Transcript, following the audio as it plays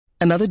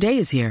Another day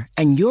is here,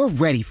 and you're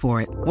ready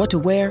for it. What to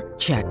wear?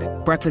 Check.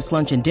 Breakfast,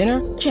 lunch, and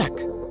dinner? Check.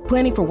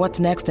 Planning for what's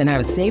next and how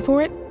to save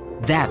for it?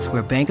 That's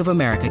where Bank of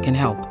America can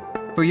help.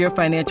 For your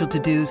financial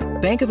to-dos,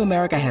 Bank of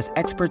America has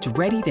experts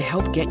ready to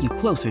help get you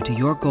closer to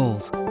your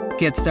goals.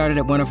 Get started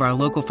at one of our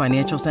local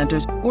financial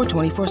centers or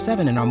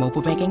 24/7 in our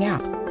mobile banking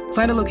app.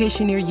 Find a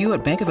location near you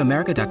at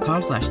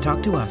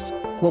bankofamerica.com/talktous.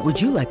 What would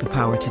you like the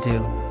power to do?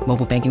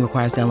 Mobile banking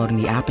requires downloading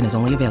the app and is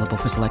only available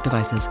for select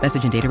devices.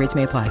 Message and data rates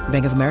may apply.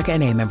 Bank of America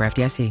N.A., member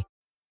FDIC.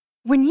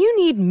 When you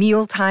need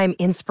mealtime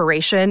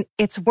inspiration,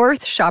 it's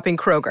worth shopping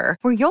Kroger,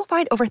 where you'll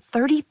find over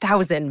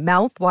 30,000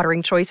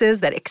 mouth-watering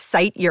choices that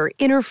excite your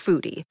inner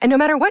foodie. And no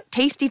matter what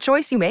tasty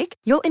choice you make,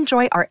 you'll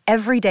enjoy our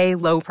everyday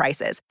low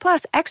prices,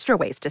 plus extra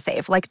ways to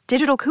save, like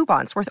digital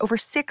coupons worth over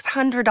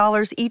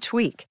 $600 each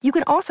week. You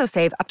can also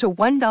save up to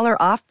 $1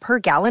 off per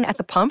gallon at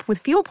the pump with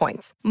fuel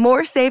points.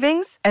 More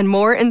savings and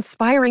more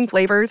inspiring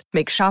flavors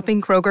make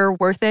shopping Kroger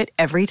worth it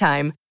every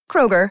time.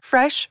 Kroger,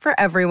 fresh for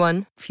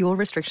everyone. Fuel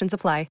restrictions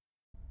apply.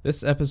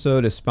 This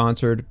episode is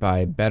sponsored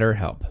by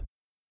BetterHelp.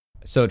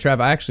 So, Trav,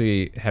 I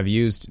actually have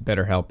used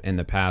BetterHelp in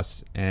the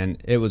past, and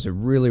it was a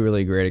really,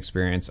 really great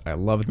experience. I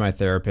loved my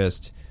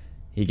therapist.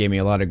 He gave me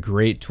a lot of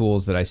great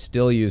tools that I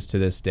still use to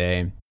this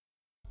day.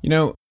 You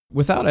know,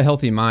 without a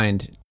healthy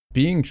mind,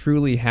 being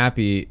truly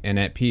happy and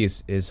at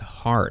peace is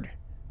hard.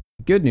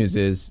 The good news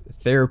is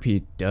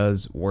therapy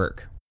does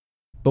work.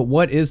 But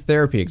what is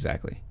therapy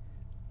exactly?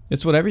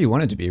 It's whatever you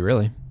want it to be,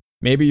 really.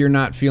 Maybe you're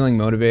not feeling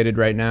motivated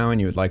right now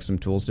and you would like some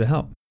tools to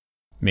help.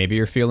 Maybe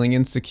you're feeling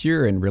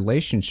insecure in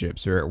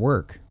relationships or at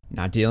work,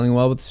 not dealing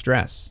well with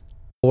stress.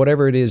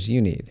 Whatever it is you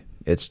need,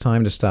 it's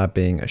time to stop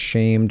being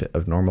ashamed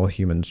of normal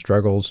human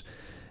struggles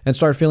and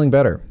start feeling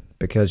better,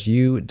 because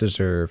you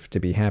deserve to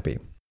be happy.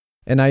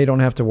 And now you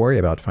don't have to worry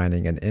about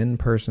finding an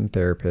in-person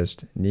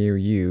therapist near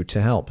you to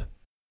help.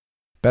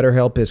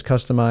 BetterHelp is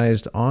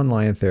customized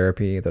online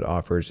therapy that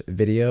offers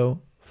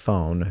video,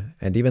 phone,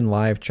 and even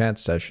live chat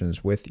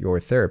sessions with your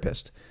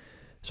therapist,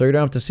 so you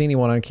don't have to see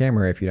anyone on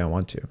camera if you don't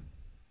want to.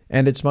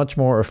 And it's much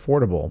more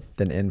affordable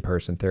than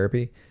in-person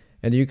therapy,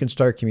 and you can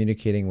start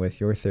communicating with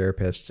your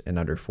therapist in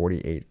under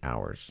 48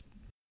 hours.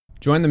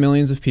 Join the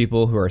millions of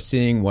people who are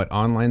seeing what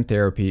online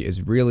therapy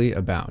is really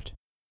about.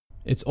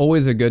 It's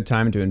always a good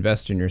time to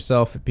invest in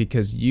yourself,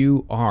 because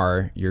you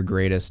are your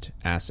greatest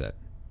asset.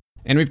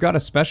 And we've got a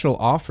special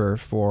offer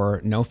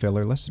for No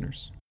Filler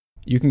listeners.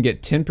 You can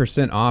get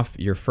 10% off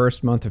your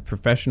first month of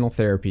professional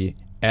therapy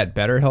at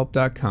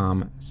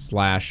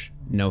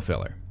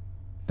betterhelp.com/nofiller.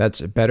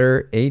 That's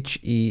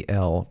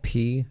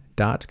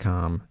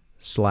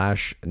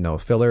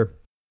betterhelp.com/nofiller.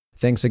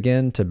 Thanks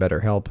again to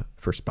BetterHelp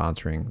for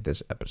sponsoring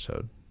this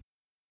episode.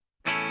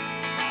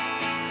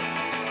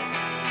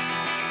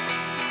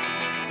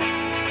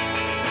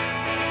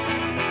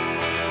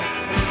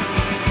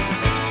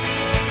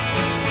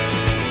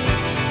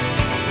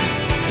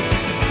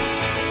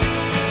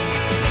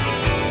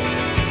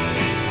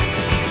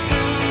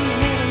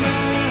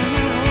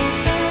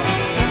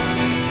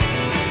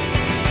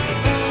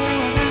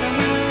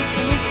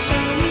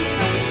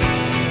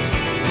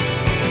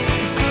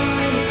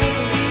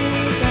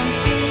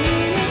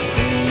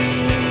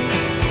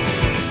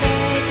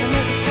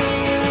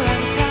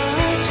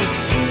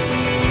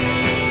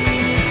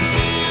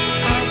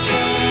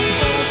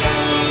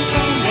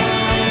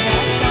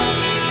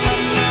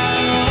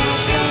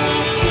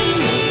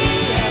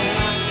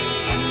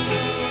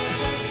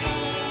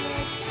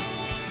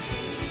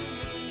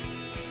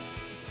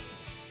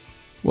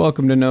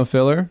 Welcome to No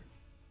Filler,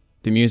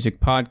 the music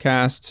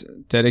podcast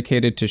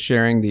dedicated to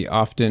sharing the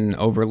often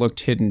overlooked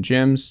hidden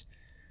gems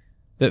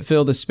that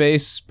fill the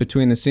space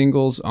between the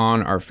singles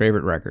on our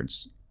favorite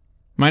records.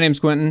 My name's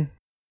Quentin.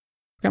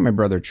 I've got my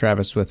brother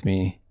Travis with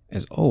me,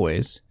 as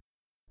always,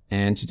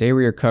 and today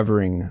we are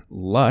covering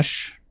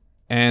Lush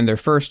and their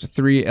first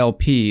 3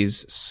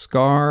 LPs,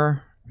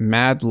 Scar,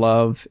 Mad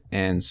Love,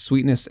 and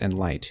Sweetness and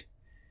Light.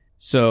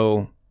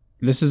 So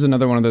this is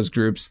another one of those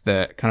groups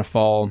that kind of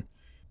fall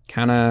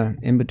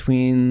in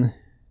between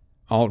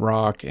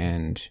alt-rock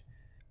and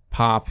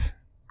pop,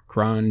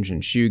 grunge,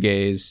 and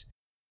shoegaze,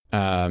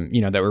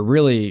 that were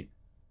really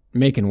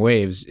making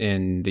waves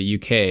in the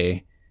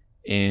UK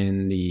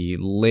in the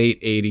late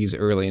 80s,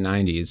 early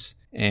 90s.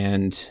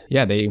 And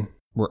yeah, they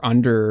were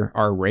under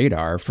our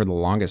radar for the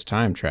longest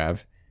time,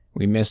 Trav.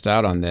 We missed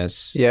out on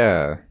this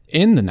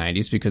in the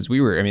 90s because we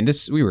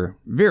were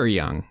very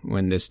young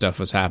when this stuff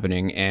was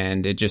happening,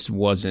 and it just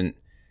wasn't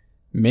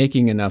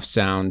making enough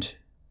sound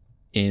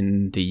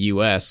in the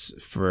US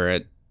for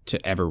it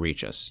to ever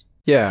reach us.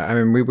 Yeah, I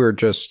mean, we were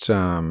just,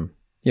 I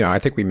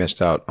think we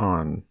missed out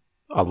on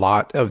a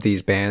lot of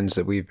these bands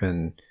that we've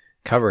been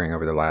covering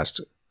over the last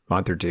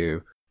month or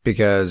two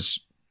because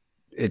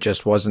it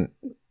just wasn't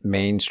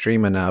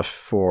mainstream enough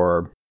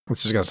for,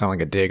 this is going to sound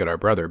like a dig at our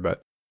brother,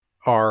 but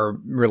our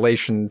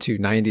relation to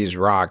 90s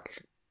rock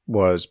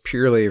was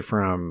purely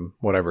from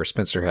whatever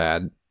Spencer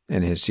had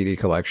in his CD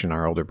collection,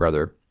 our older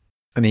brother.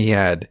 And he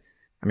had,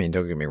 don't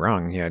get me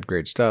wrong, he had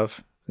great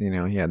stuff. He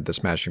had the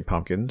Smashing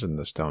Pumpkins and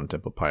the Stone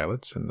Temple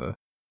Pilots and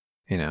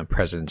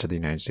presidents of the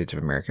United States of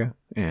America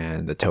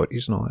and the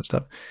Toadies and all that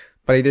stuff.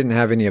 But he didn't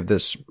have any of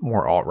this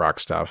more alt-rock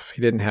stuff.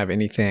 He didn't have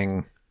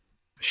anything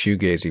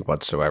shoegazy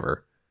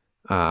whatsoever.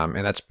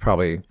 And that's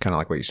probably kind of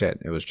like what you said.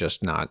 It was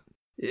just not,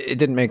 it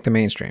didn't make the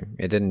mainstream.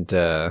 It didn't,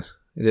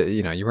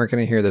 you weren't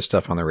going to hear this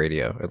stuff on the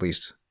radio, at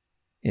least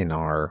in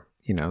our,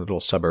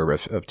 little suburb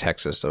of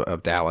Texas,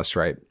 of Dallas,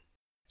 right?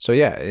 So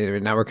yeah,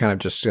 now we're kind of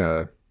just,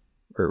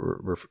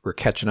 we're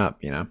catching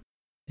up,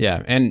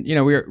 Yeah, and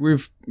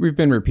we've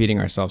been repeating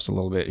ourselves a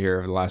little bit here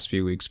over the last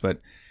few weeks,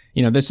 but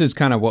this is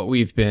kind of what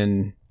we've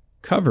been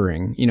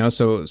covering,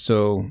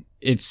 so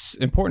it's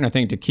important, I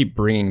think, to keep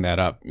bringing that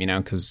up,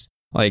 because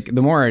like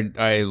the more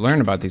I learn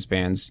about these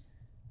bands,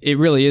 it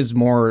really is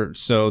more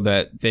so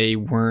that they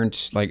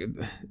weren't like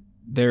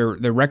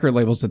the record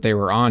labels that they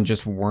were on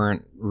just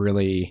weren't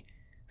really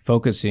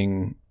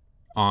focusing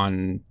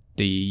on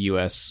the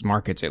U.S.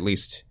 markets, at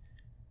least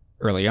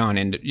early on,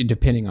 and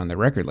depending on the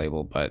record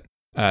label, but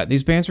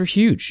these bands were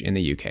huge in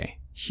the UK.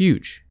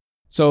 Huge.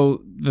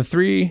 So the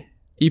 3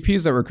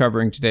 EPs that we're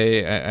covering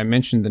today, I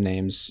mentioned the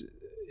names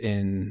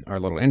in our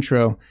little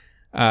intro.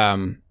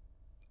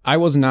 I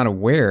was not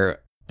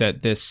aware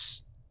that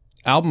this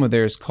album of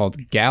theirs called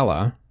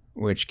Gala,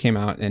 which came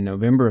out in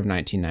November of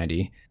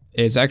 1990,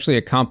 is actually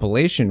a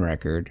compilation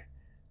record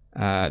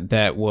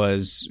that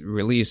was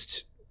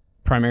released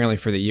primarily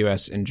for the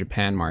US and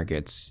Japan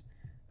markets.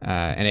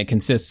 And it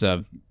consists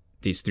of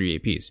these 3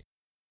 EPs.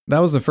 That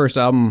was the first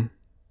album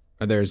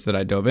of theirs that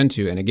I dove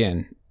into, and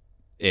again,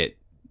 it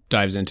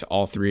dives into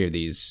all 3 of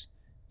these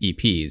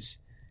EPs.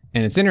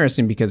 And it's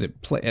interesting because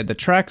the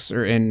tracks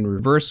are in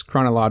reverse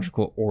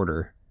chronological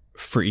order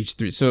for each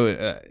 3. So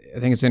I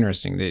think it's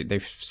interesting. They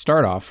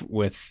start off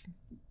with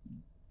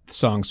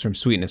songs from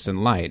Sweetness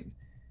and Light,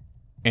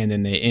 and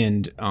then they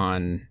end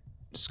on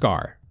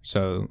Scar.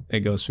 So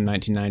it goes from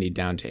 1990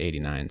 down to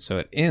 89. So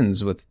it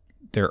ends with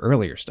their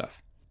earlier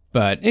stuff.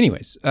 But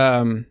anyways,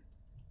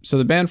 so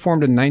the band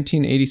formed in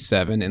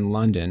 1987 in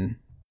London,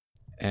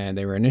 and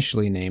they were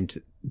initially named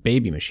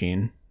Baby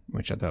Machine,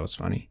 which I thought was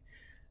funny.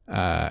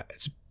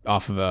 It's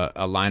off of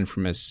a line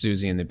from a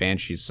Susie and the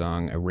Banshees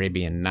song,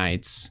 Arabian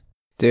Nights.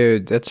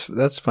 Dude,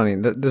 that's funny.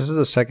 This is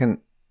the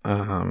second,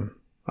 I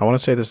want to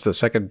say this is the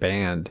second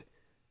band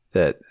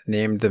that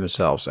named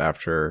themselves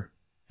after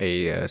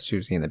a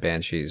Susie and the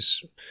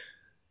Banshees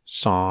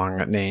song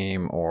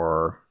name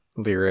or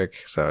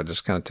lyric. So it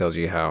just kind of tells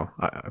you how,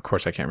 of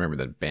course I can't remember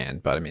the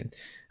band, but I mean,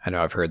 I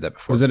know I've heard that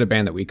before. Was it a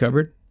band that we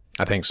covered?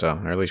 I think so.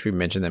 Or at least we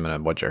mentioned them in a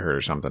What You Heard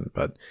or something,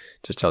 but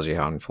just tells you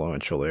how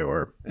influential they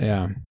were.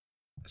 Yeah.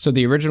 So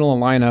the original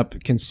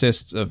lineup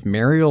consists of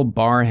Mariel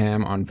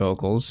Barham on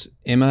vocals,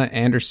 Emma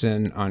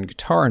Anderson on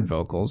guitar and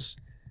vocals,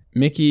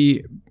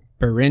 Mickey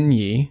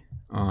Berigny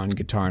on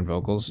guitar and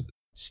vocals,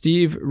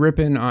 Steve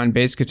Rippin on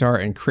bass guitar,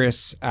 and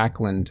Chris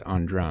Ackland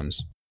on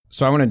drums.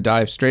 So I want to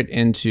dive straight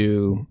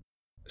into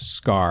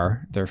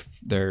Scar,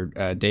 their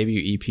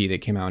debut EP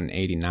that came out in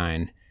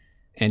 89,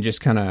 and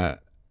just kind of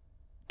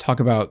talk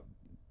about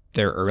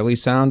their early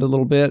sound a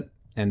little bit,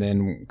 and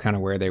then kind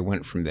of where they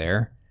went from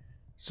there.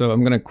 So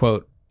I'm going to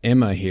quote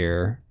Emma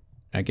here.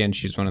 Again,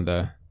 she's one of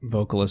the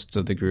vocalists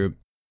of the group.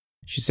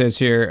 She says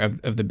here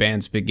of the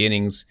band's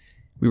beginnings,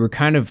 we were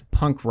kind of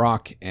punk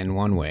rock in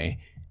one way.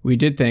 We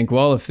did think,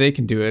 well, if they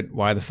can do it,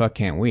 why the fuck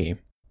can't we?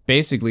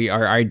 Basically,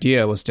 our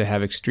idea was to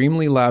have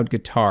extremely loud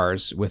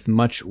guitars with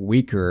much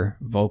weaker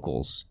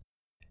vocals.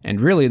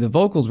 And really, the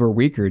vocals were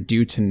weaker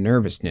due to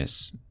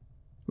nervousness.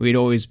 We'd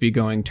always be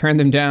going, turn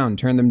them down,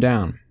 turn them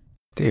down.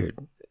 Dude,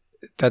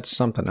 that's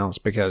something else,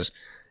 because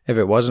if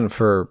it wasn't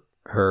for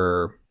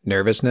her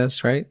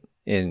nervousness, right,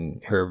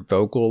 in her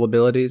vocal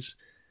abilities,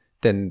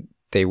 then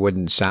they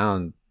wouldn't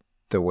sound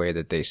the way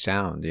that they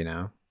sound,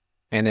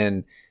 And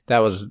then that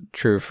was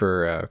true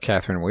for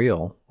Catherine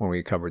Wheel when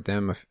we covered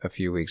them a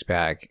few weeks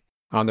back.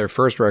 On their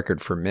first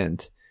record for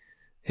Mint,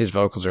 his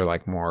vocals are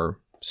like more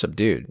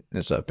subdued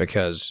and stuff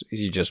because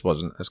he just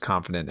wasn't as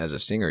confident as a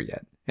singer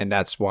yet. And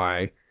that's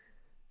why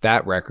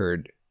that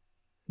record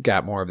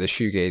got more of the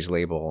shoegaze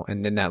label,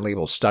 and then that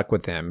label stuck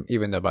with him,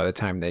 even though by the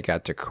time they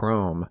got to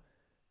Chrome,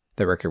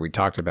 the record we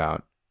talked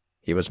about,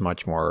 he was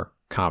much more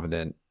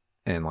confident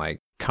and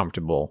like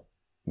comfortable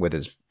with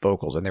his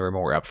vocals, and they were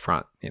more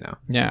upfront,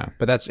 Yeah.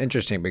 But that's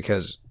interesting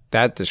because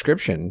that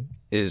description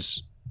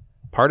is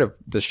part of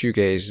the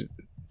shoegaze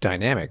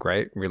dynamic,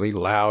 right? Really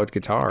loud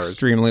guitars.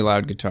 Extremely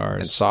loud guitars.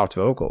 And soft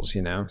vocals,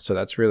 So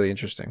that's really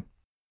interesting.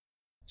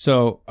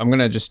 So I'm going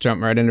to just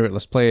jump right into it.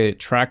 Let's play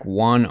track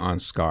 1 on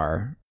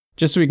Scar,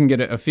 just so we can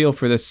get a feel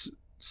for this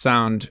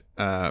sound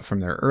from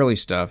their early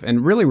stuff.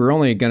 And really, we're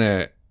only going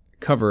to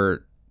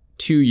cover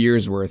 2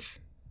 years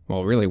worth,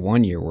 well, really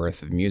 1 year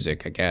worth of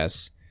music, I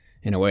guess,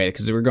 in a way,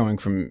 because we're going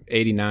from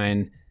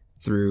 89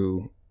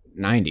 through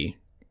 90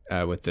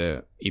 with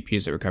the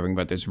EPs that we're covering.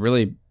 But there's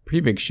really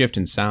pretty big shift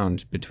in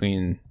sound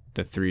between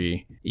the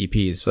 3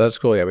 EPs. So that's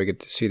cool. Yeah, we get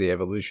to see the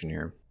evolution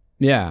here.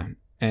 Yeah,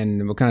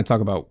 and we'll kind of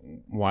talk about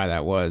why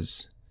that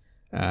was.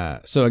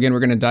 So again, we're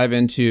going to dive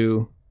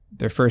into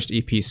their first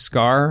EP,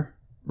 Scar.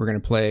 We're going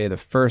to play the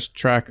first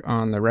track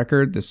on the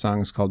record. This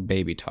song is called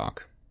Baby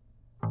Talk.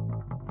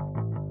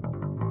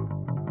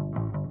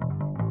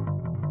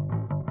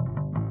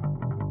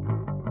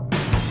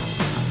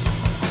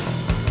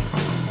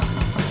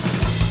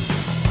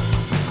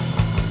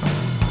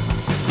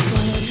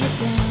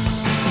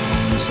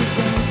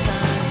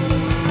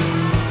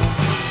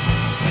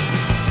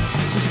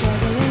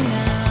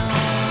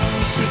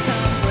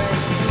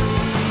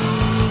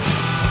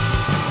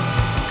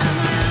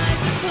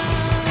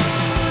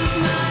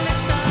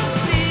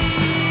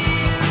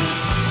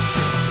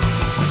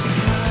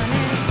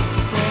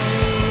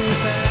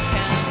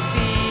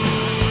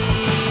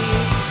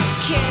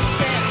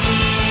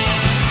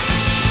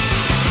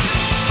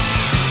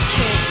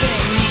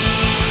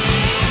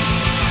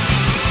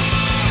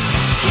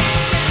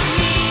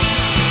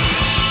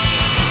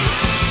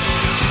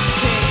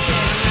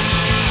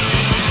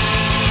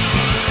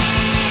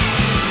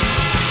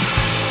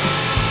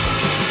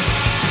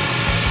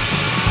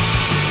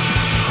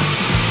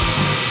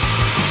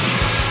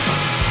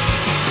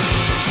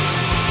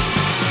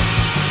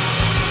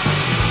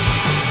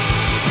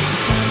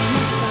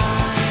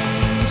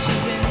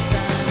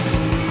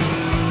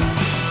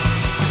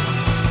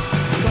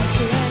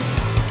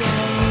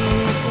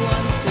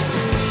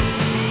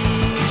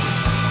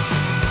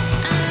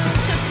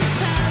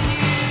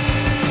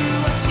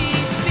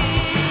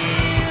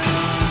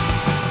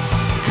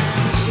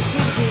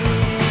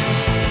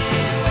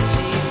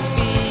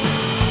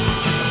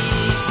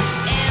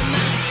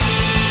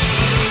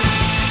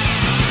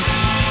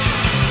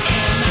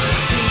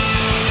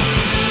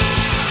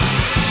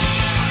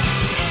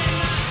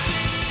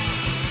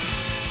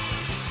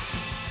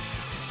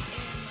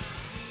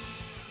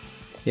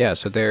 Yeah,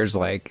 so there's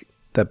like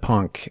the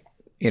punk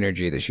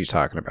energy that she's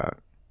talking about.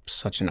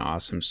 Such an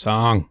awesome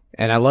song.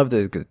 And I love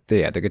the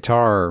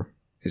guitar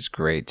is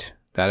great.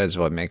 That is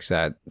what makes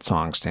that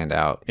song stand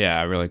out.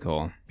 Yeah, really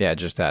cool. Yeah,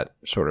 just that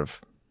sort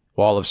of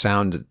wall of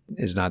sound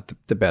is not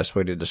the best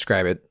way to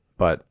describe it,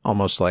 but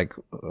almost like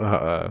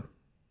the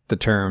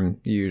term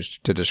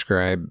used to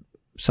describe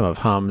some of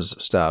Hum's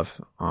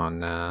stuff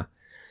on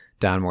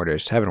Downward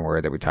is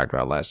Heavenward that we talked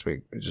about last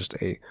week. Just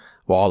a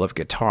wall of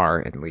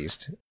guitar, at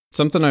least.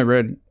 Something I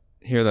read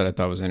here that I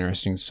thought was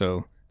interesting.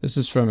 So this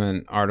is from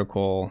an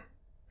article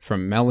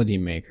from Melody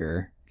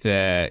Maker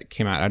that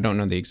came out. I don't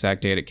know the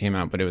exact date it came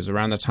out, but it was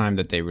around the time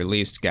that they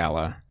released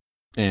Gala.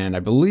 And I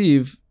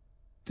believe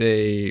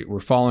they were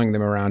following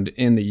them around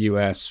in the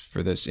US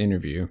for this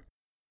interview,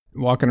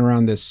 walking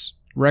around this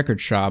record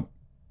shop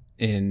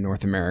in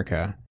North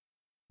America.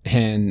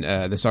 And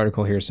this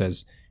article here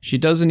says, she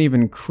doesn't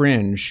even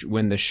cringe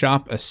when the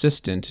shop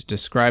assistant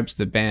describes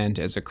the band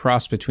as a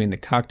cross between the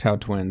Cocteau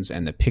Twins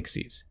and the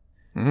Pixies.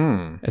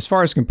 As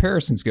far as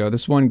comparisons go,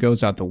 this one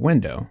goes out the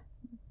window,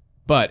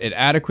 but it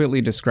adequately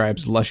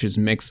describes Lush's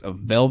mix of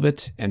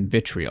velvet and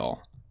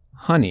vitriol,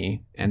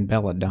 honey and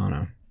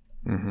belladonna.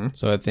 Mm-hmm.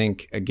 So I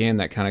think, again,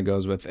 that kind of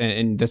goes with,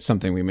 and that's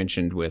something we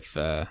mentioned with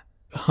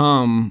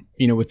Hum,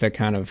 you know, with that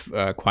kind of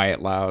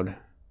quiet, loud.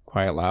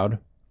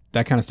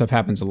 That kind of stuff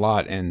happens a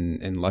lot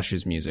in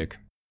Lush's music.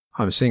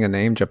 I'm seeing a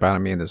name jump out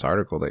at me in this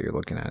article that you're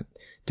looking at.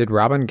 Did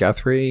Robin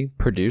Guthrie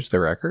produce the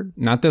record?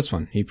 Not this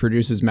one. He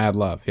produces Mad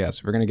Love.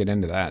 Yes, we're going to get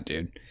into that,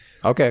 dude.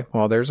 Okay,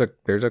 well, there's a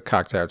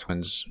Cocteau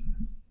Twins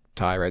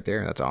tie right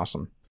there. That's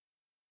awesome.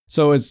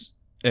 So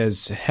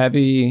as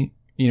heavy,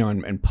 you know,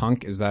 and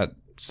punk as that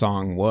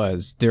song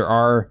was, there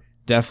are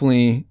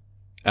definitely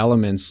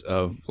elements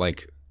of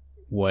like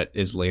what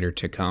is later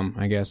to come,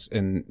 I guess,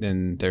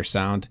 in their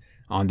sound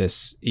on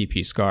this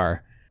EP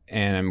Scar.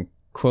 And I'm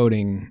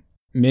quoting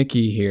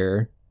Mickey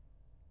here.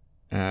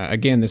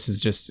 Again, this is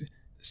just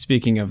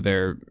speaking of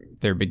their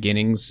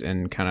beginnings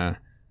and kind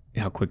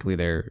of how quickly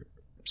their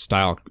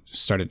style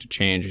started to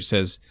change. He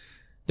says,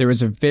 there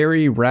was a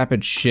very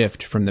rapid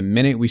shift from the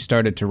minute we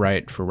started to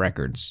write for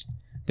records.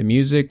 The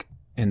music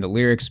and the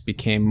lyrics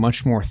became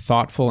much more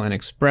thoughtful and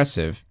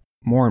expressive,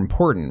 more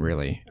important,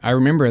 really. I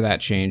remember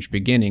that change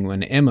beginning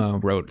when Emma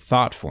wrote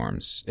Thought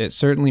Forms. It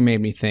certainly made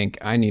me think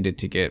I needed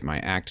to get my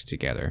act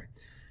together.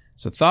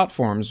 So Thought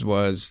Forms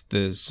was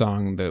the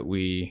song that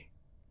we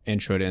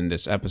introed in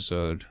this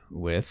episode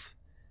with,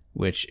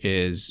 which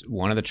is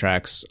one of the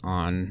tracks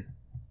on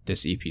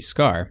this EP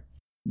Scar.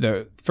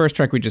 The first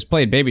track we just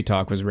played, Baby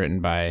Talk, was written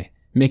by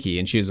Mickey,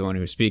 and she was the one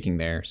who was speaking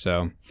there.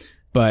 So,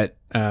 but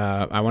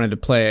I wanted to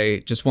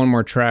play just one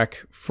more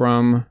track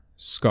from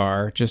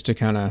Scar just to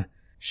kind of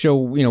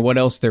show, you know, what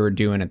else they were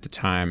doing at the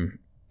time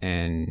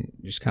and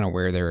just kind of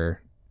where they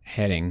were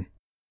heading.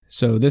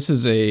 So this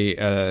is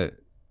a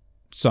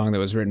song that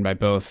was written by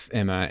both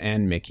Emma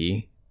and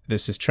Mickey.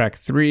 This is track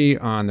 3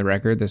 on the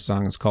record. This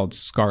song is called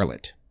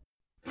Scarlet.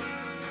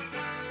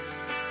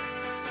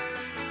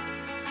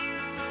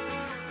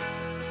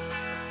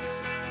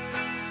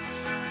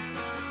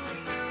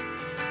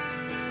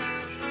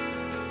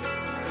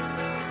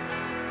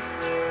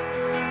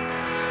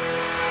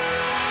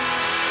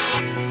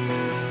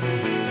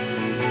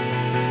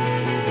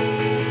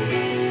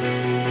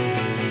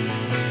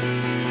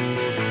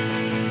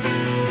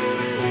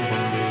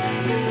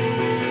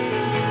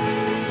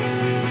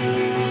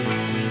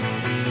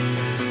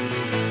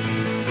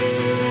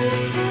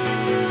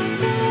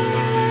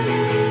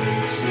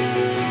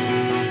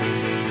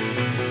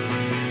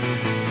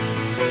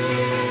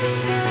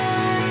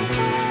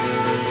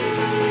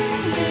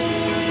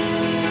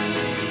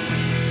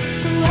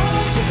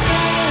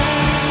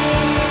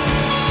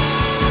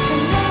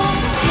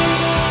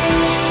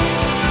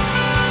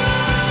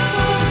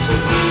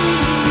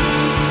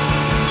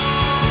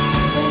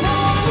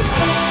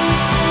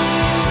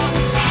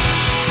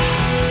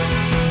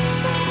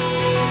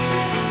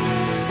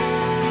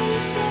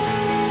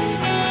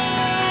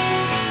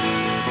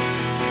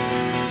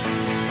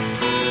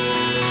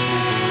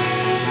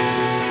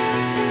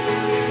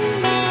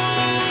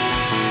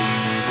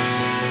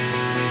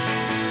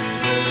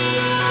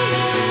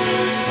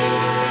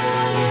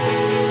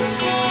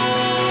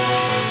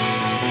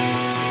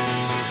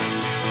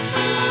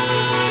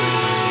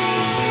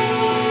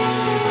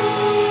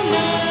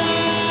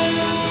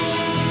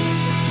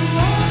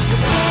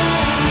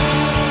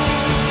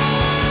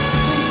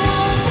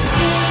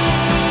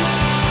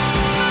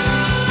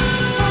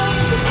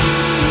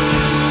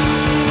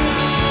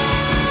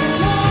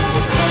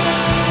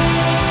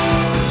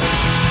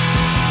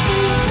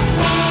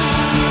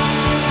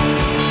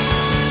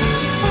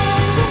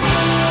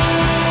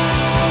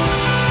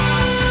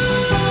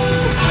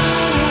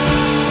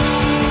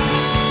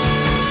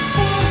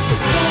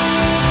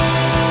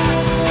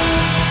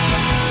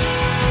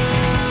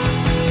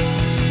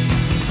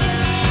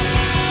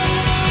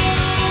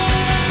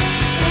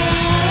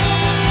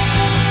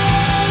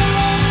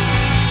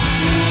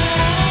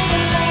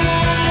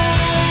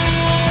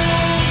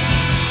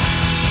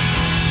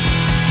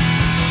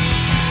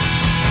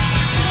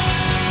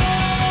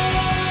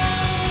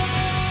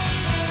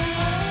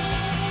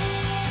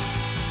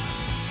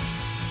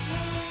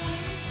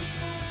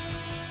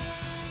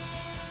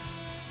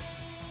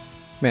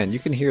 Man, you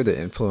can hear the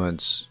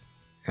influence.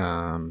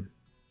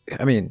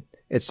 I mean,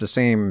 it's the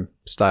same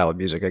style of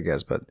music, I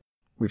guess, but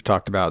we've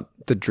talked about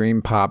the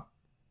dream pop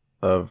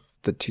of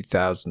the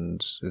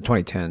 2000s, the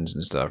 2010s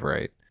and stuff,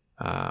 right?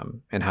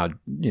 And how,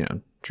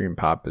 dream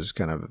pop is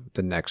kind of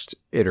the next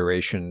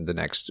iteration, the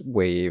next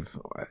wave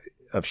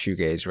of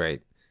shoegaze,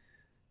 right?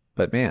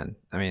 But man,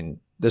 I mean,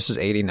 this is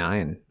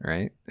 89,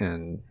 right?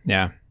 And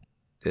yeah,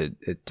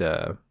 it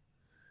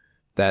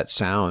that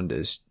sound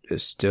is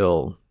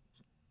still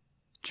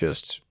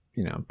just,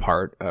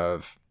 part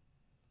of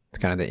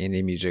kind of the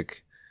indie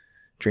music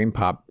dream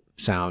pop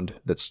sound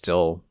that's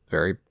still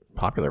very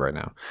popular right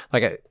now.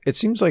 Like it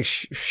seems like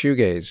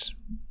shoegaze,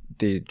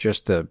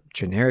 the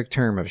generic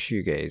term of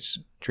shoegaze,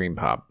 dream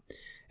pop,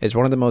 is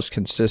one of the most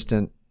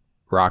consistent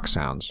rock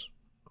sounds.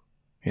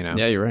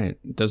 Yeah, you're right.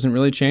 It doesn't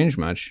really change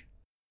much.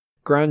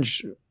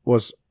 Grunge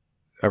was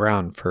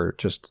around for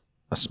just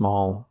a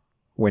small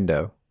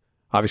window.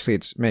 Obviously,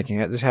 it's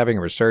having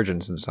a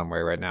resurgence in some way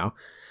right now,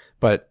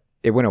 but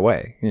it went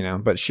away,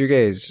 But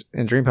shoegaze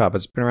and dream pop,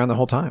 it's been around the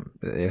whole time.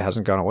 It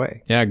hasn't gone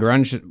away. Yeah,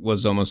 grunge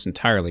was almost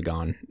entirely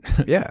gone.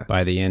 Yeah,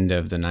 by the end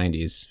of the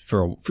 90s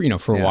for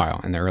a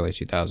while in the early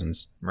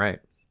 2000s. Right.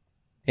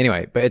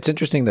 Anyway, but it's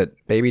interesting that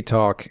Baby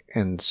Talk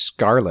and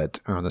Scarlet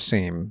are on the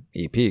same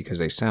EP because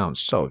they sound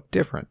so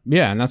different.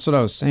 Yeah, and that's what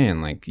I was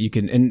saying. Like you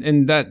can,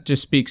 and that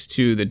just speaks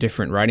to the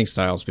different writing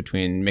styles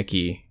between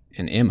Mickey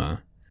and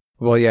Emma.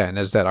 Well, yeah, and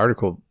as that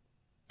article,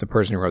 the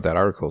person who wrote that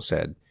article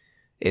said,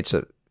 it's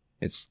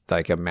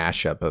like a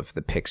mashup of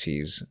the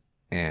Pixies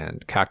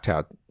and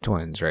Cocteau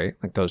Twins, right?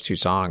 Like those two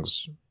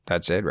songs,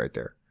 that's it right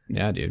there.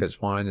 Yeah, dude.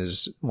 Because one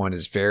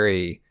is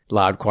very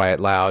loud, quiet,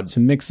 loud. It's a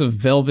mix of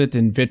Velvet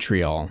and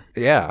Vitriol.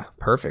 Yeah,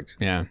 perfect.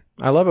 Yeah.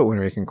 I love it when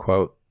we can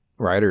quote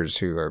writers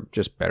who are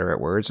just better at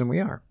words than we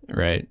are.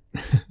 Right.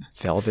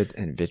 Velvet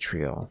and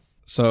Vitriol.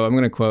 So I'm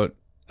going to quote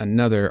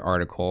another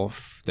article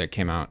that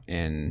came out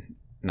in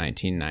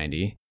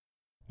 1990.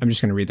 I'm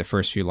just going to read the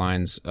first few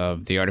lines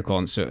of the article.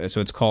 And so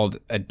it's called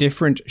A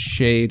Different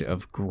Shade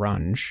of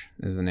Grunge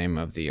is the name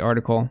of the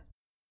article.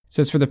 It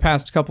says, for the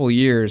past couple of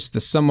years, the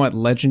somewhat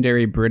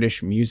legendary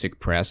British music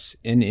press,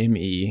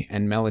 NME,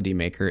 and Melody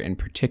Maker in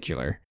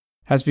particular,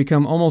 has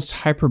become almost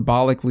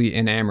hyperbolically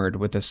enamored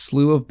with a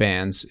slew of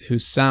bands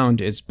whose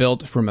sound is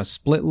built from a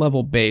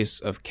split-level bass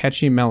of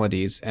catchy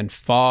melodies and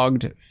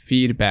fogged,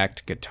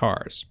 feedbacked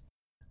guitars.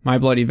 My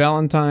Bloody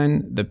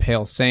Valentine, The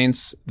Pale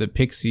Saints, The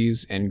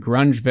Pixies, and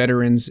grunge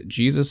veterans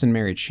Jesus and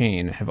Mary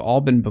Chain have all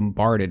been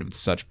bombarded with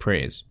such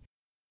praise.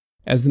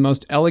 As the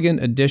most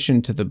elegant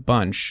addition to the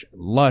bunch,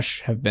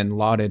 Lush have been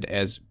lauded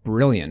as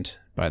brilliant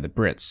by the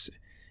Brits.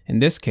 In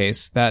this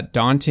case, that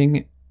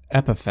daunting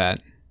epithet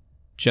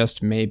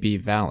just may be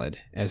valid,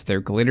 as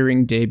their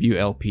glittering debut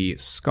LP,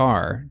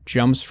 Scar,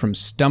 jumps from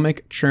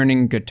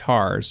stomach-churning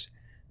guitars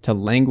to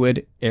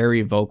languid,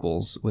 airy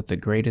vocals with the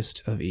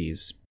greatest of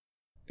ease.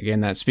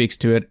 Again, that speaks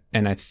to it,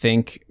 and I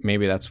think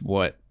maybe that's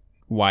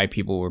why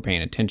people were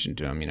paying attention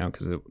to him,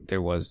 because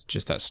there was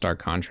just that stark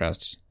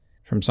contrast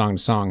from song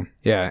to song.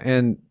 Yeah,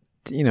 and,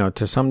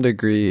 to some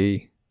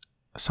degree,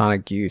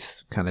 Sonic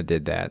Youth kind of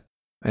did that,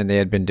 and they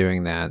had been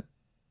doing that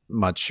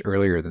much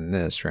earlier than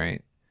this,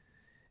 right?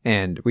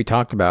 And we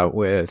talked about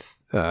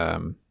with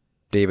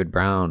David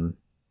Brown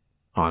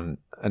on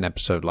an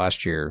episode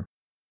last year.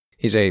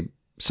 He's a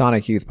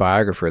Sonic Youth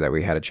biographer that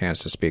we had a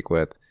chance to speak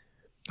with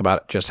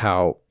about just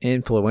how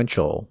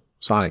influential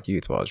Sonic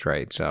Youth was,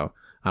 right? So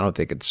I don't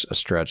think it's a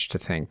stretch to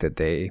think that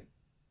they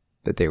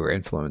were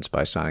influenced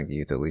by Sonic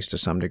Youth, at least to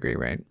some degree,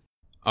 right?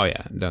 Oh,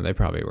 yeah. No, they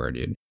probably were,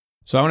 dude.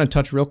 So I want to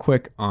touch real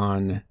quick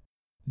on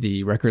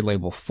the record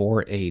label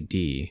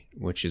 4AD,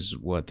 which is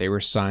what they were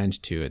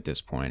signed to at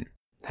this point.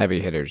 Heavy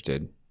hitters,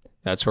 dude.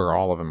 That's where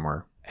all of them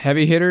were.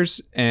 Heavy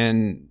hitters,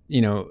 and,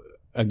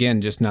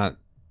 again, just not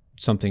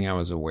something I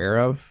was aware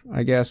of,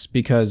 I guess,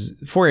 because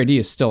 4AD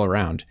is still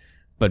around.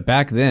 But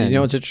back then... You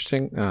know what's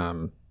interesting?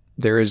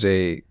 There is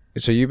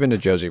so you've been to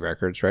Josie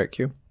Records, right,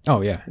 Q?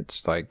 Oh, yeah.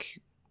 It's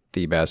like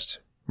the best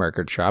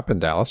record shop in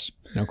Dallas.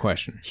 No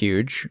question.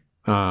 Huge.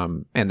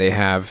 And they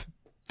have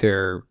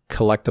their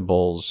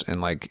collectibles and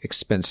like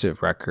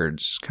expensive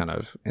records kind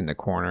of in the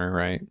corner,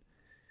 right?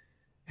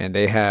 And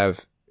they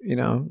have,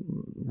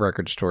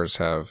 record stores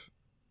have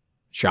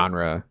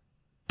genre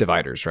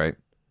dividers, right?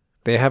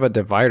 They have a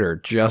divider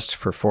just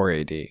for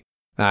 4AD.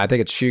 I think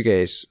it's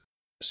shoegaze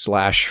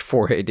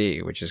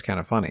 /4AD, which is kind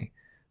of funny.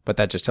 But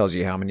that just tells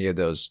you how many of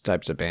those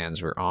types of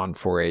bands were on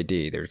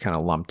 4AD. They're kind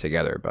of lumped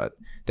together, but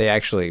they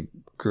actually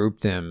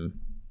grouped them,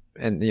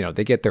 and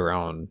they get their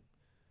own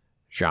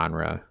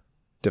genre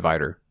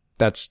divider.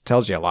 That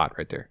tells you a lot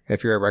right there.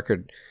 If you're a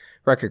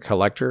record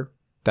collector,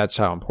 that's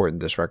how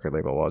important this record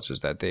label was,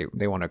 is that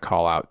they want to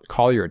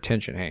call your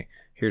attention. Hey,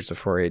 here's the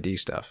 4AD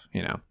stuff,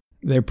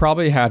 They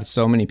probably had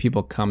so many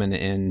people coming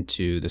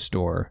into the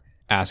store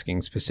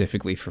asking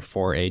specifically for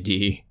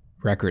 4AD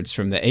records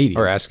from the 80s.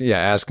 Or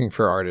asking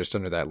for artists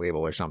under that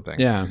label or something.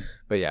 Yeah.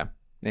 But yeah,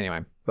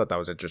 anyway, thought that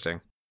was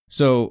interesting.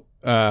 So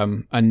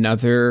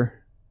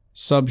another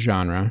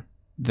subgenre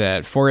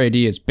that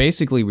 4AD is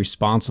basically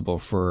responsible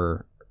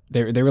for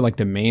they were like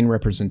the main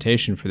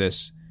representation for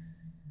this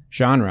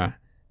genre,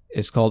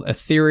 is called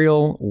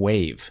ethereal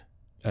wave,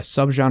 a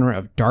subgenre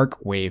of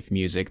dark wave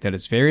music that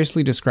is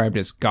variously described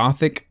as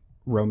gothic,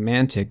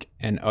 romantic,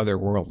 and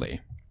otherworldly.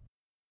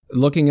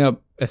 Looking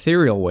up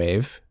ethereal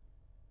wave,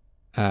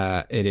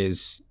 it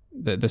is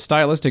the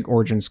stylistic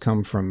origins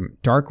come from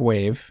dark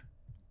wave,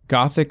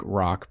 gothic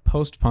rock,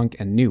 post-punk,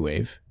 and new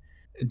wave.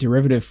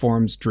 Derivative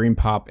forms dream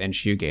pop and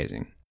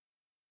shoegazing.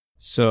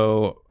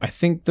 So I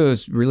think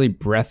those really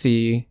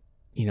breathy,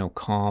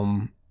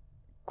 calm,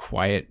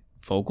 quiet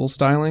vocal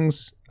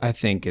stylings, I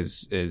think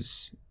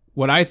is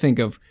what I think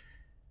of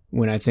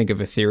when I think of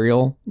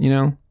ethereal,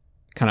 kind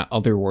of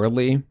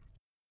otherworldly.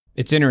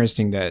 It's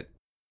interesting that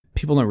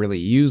people don't really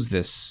use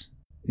this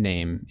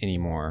name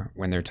anymore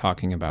when they're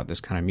talking about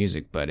this kind of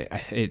music, but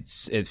it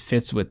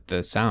fits with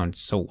the sound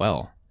so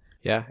well.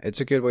 Yeah, it's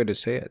a good way to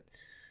say it.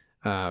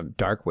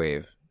 Dark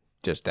wave,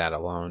 just that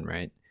alone,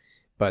 right?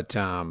 But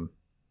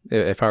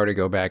if I were to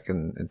go back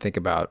and think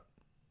about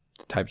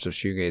the types of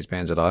shoegaze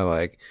bands that I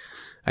like,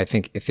 I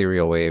think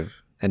ethereal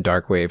wave and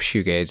dark wave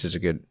shoegaze is a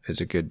good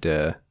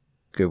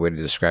way to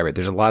describe it.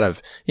 There's a lot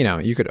of,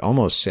 you could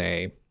almost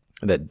say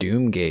that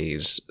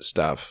doomgaze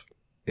stuff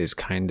is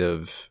kind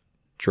of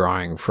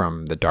drawing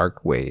from the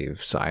dark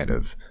wave side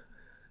of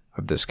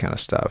this kind of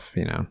stuff,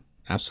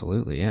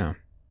 Absolutely, yeah.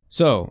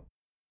 So,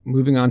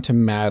 moving on to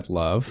Mad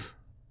Love.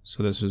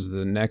 So this was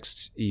the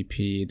next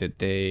EP that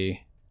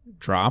they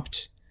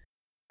dropped.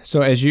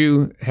 So as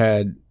you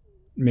had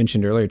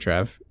mentioned earlier,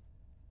 Trev,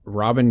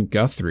 Robin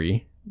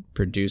Guthrie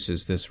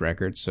produces this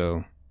record.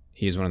 So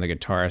he's one of the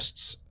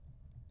guitarists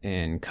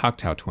in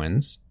Cocteau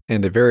Twins.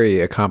 And a very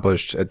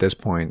accomplished, at this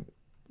point,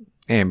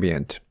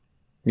 ambient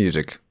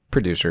music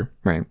producer,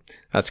 right?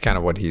 That's kind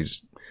of what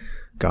he's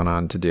gone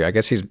on to do. I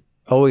guess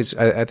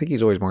I think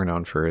he's always more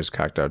known for his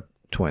Cocteau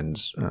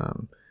Twins,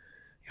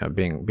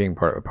 being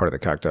part of the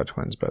Cocteau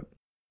Twins. But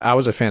I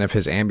was a fan of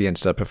his ambient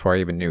stuff before I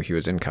even knew he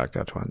was in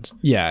Cocteau Twins.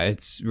 Yeah,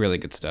 it's really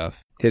good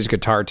stuff. His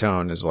guitar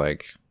tone is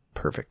like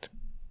perfect.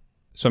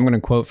 So I'm going to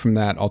quote from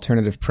that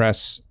Alternative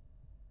Press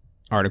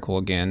article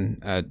again,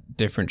 a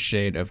different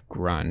shade of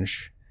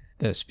grunge,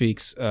 that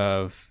speaks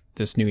of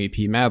this new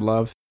EP, Mad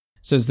Love.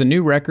 It says the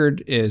new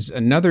record is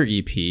another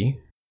EP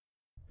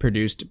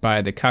produced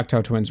by the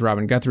Cocteau Twins'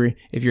 Robin Guthrie.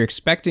 If you're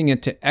expecting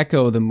it to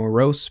echo the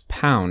morose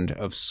pound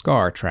of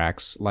Scar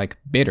tracks like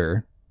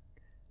Bitter,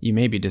 you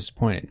may be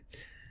disappointed.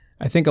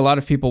 I think a lot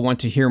of people want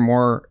to hear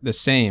more the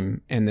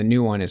same, and the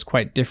new one is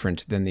quite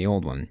different than the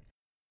old one.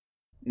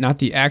 Not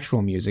the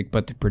actual music,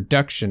 but the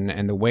production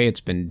and the way it's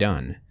been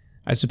done.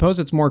 I suppose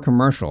it's more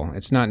commercial.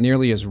 It's not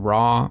nearly as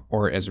raw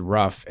or as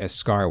rough as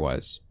Scar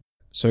was.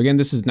 So again,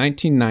 this is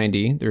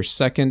 1990, their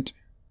second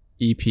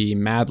EP,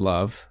 Mad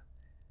Love.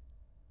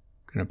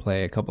 I'm going to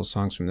play a couple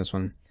songs from this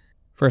one.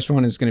 First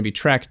one is going to be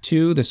track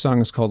 2. The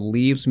song is called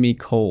Leaves Me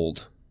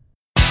Cold.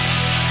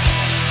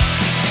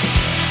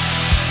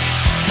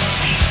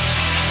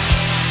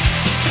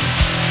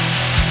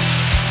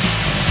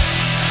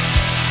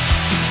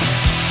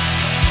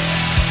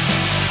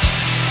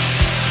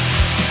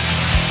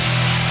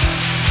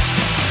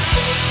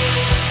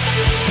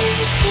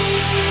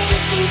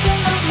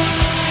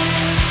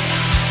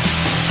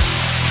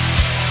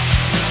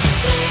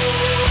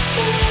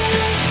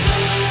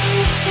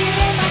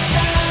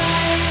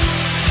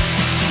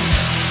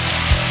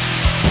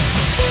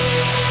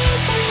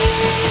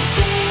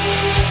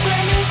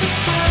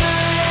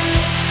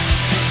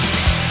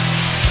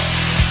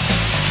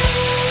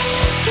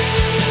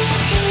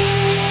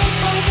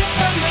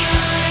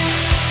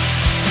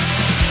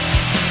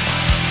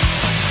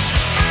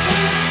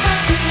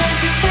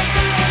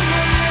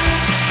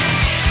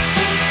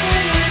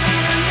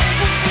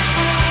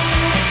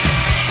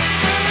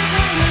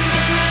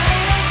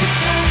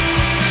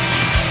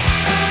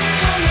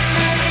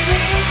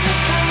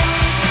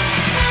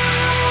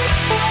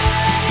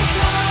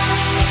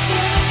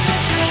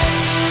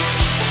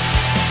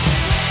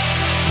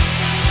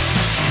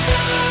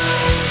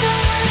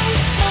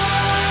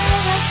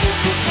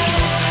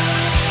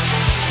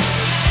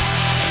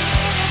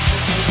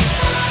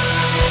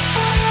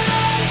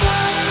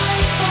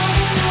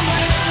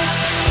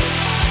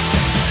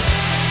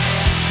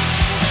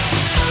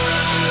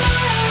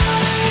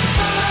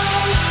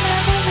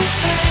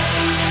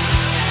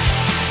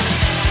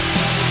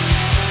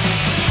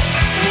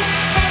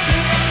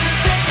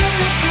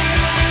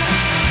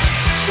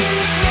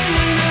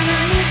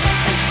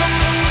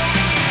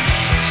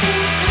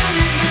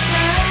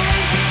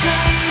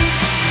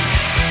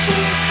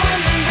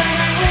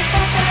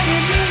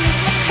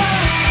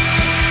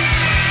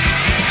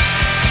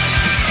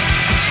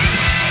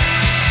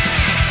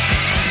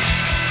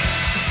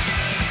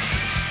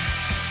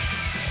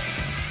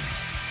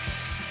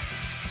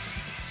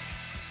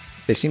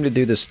 They seem to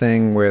do this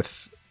thing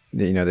with,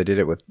 they did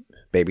it with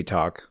Baby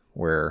Talk,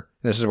 where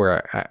this is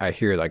where I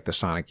hear like the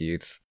Sonic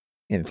Youth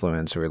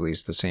influence, or at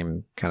least the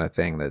same kind of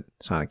thing that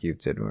Sonic Youth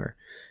did, where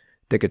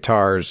the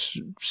guitars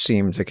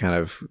seem to kind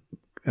of,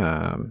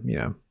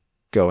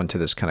 go into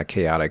this kind of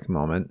chaotic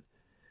moment.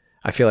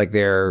 I feel like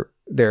they're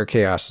their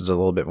chaos is a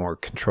little bit more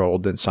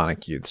controlled than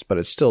Sonic Youth's, but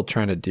it's still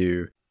trying to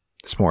do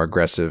this more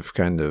aggressive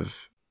kind of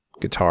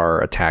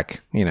guitar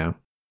attack, you know,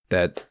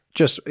 that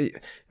just, and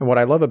what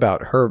I love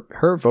about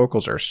her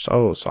vocals are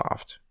so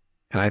soft,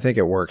 and I think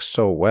it works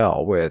so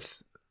well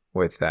with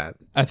that.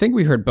 I think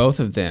we heard both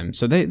of them.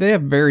 So they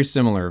have very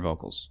similar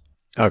vocals.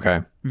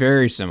 Okay.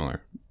 Very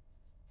similar.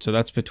 So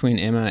that's between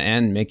Emma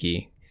and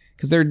Mickey,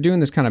 because they're doing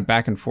this kind of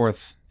back and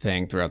forth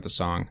thing throughout the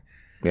song.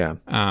 Yeah.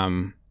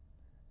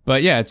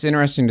 But yeah, it's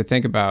interesting to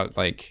think about,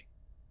 like,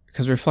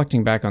 because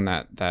reflecting back on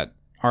that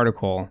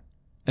article,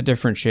 a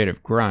different shade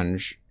of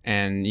grunge,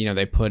 and, you know,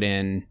 they put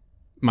in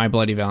My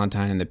Bloody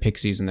Valentine and the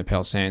Pixies and the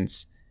Pale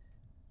Saints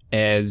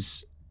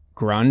as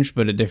grunge,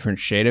 but a different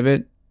shade of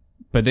it.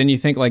 But then you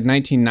think, like,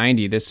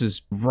 1990, this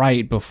is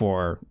right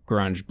before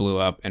grunge blew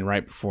up and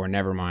right before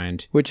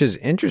Nevermind. Which is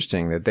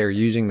interesting that they're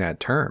using that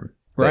term.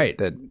 Right.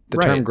 That the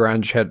term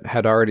grunge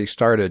had already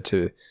started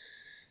to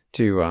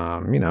you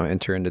know,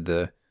 enter into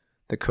the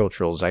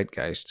cultural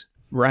zeitgeist.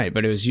 Right,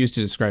 but it was used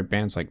to describe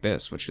bands like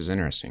this, which is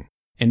interesting.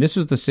 And this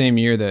was the same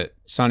year that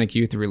Sonic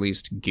Youth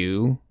released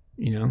Goo.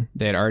 You know,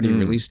 they had already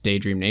released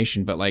Daydream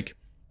Nation, but like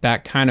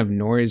that kind of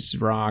noise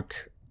rock,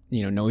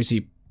 you know,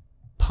 noisy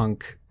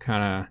punk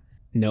kind of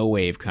no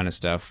wave kind of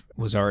stuff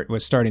was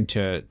starting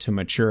to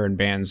mature, and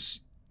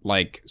bands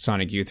like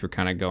Sonic Youth were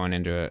kind of going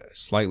into a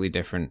slightly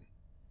different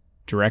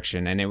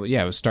direction. And it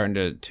was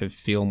starting to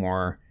feel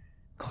more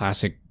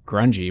classic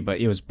grungy, but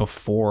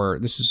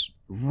this was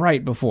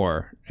right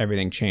before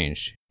everything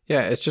changed.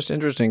 Yeah, it's just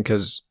interesting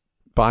because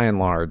by and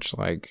large,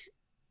 like,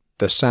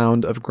 the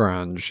sound of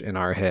grunge in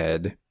our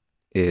head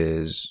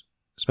is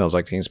Smells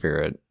Like Teen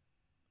Spirit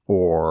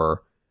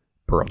or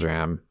Pearl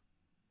Jam,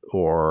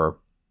 or,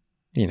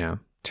 you know,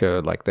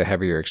 to like the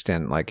heavier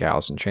extent like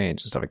Alice in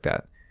Chains and stuff like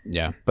that.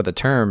 Yeah. But the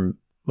term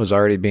was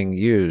already being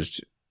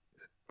used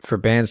for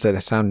bands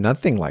that sound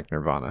nothing like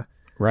Nirvana.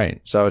 Right.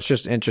 So it's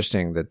just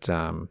interesting that,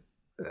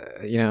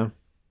 you know,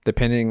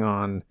 depending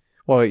on,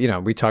 well, you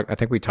know, I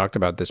think we talked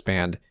about this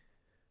band.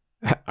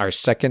 Our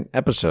second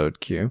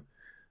episode, Q,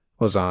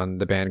 was on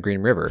the band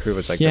Green River, who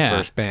was like the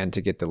first band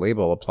to get the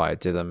label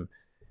applied to them.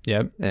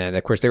 Yep. And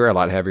of course, they were a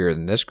lot heavier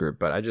than this group,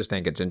 but I just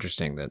think it's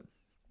interesting that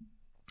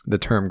the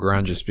term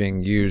grunge is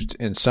being used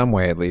in some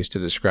way, at least, to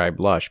describe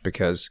Lush,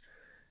 because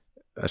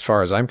as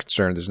far as I'm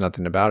concerned, there's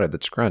nothing about it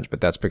that's grunge,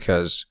 but that's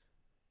because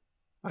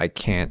I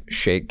can't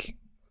shake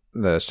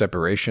the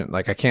separation.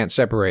 Like, I can't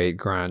separate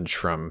grunge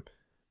from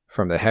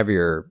the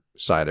heavier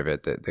side of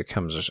it that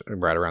comes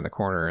right around the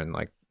corner in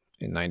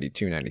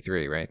 92,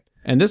 93, right?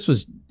 And this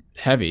was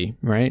heavy,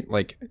 right?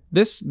 Like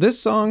this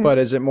song. But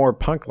is it more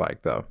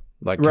punk-like, though?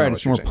 Like, right,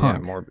 it's more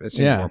punk. Yeah, it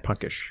seems more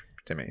punkish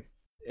to me.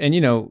 And,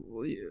 you know,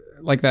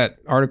 like that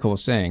article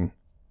was saying,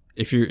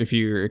 if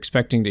you're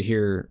expecting to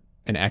hear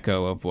an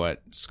echo of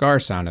what Scar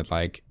sounded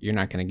like, you're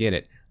not going to get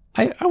it.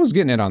 I was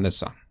getting it on this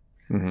song.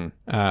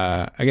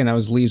 Mm-hmm. Again, that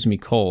was Leaves Me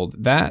Cold.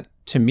 That,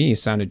 to me,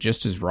 sounded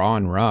just as raw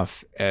and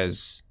rough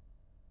as,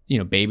 you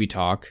know, Baby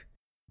Talk.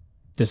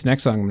 This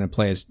next song I'm going to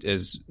play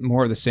is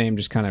more of the same,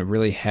 just kind of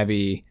really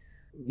heavy,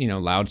 you know,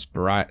 loud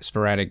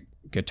sporadic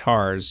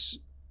guitars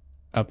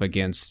up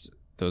against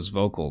those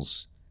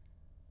vocals.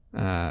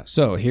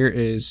 So here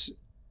is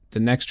the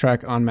next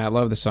track on Mad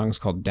Love. The song is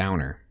called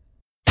Downer.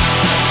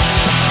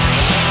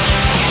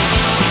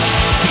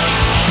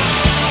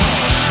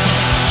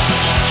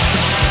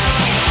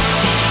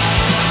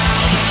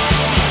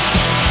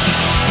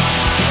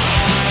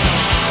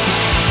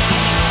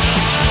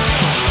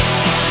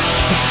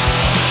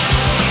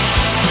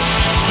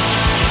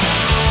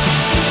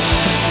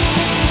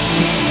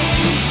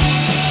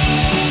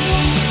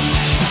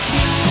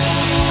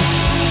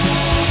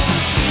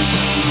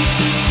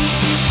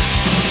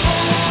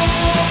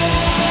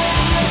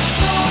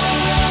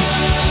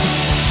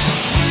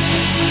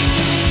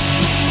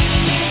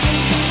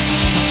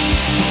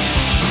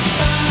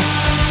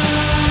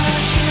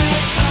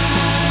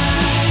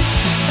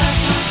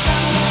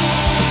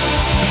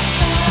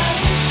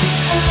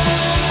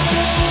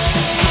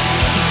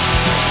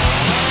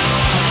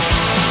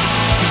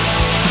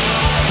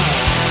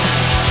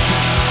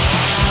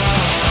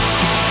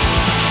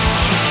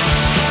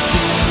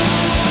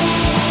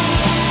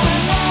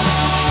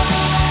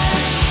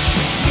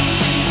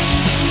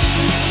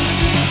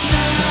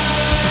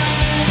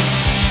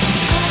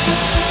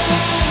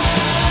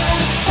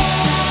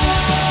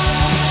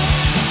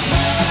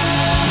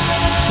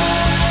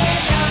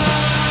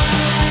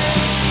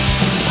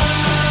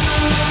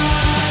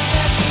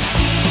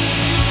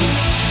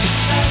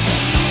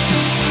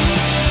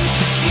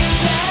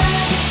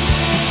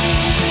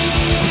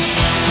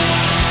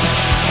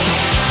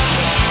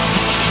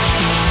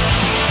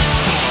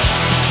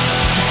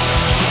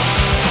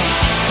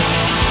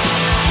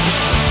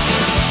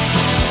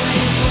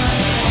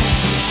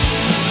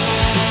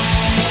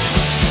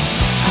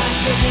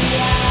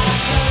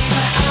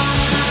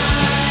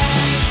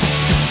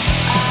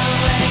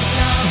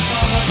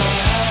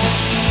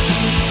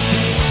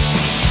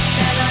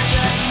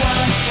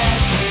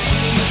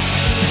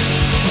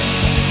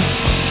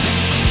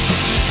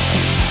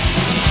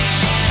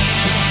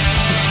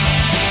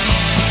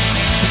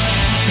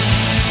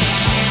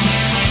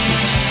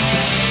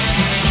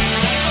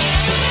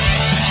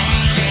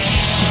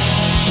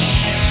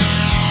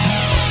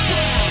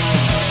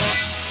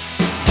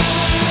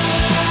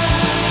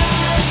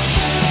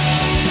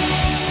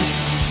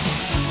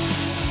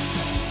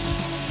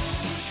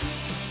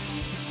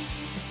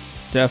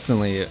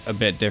 definitely a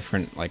bit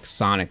different, like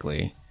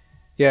sonically.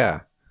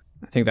 Yeah,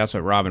 I think that's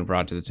what Robin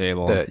brought to the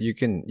table. you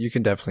can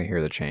definitely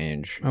hear the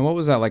change. And what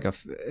was that, like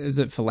is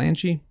it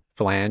phalange?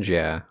 Phalange,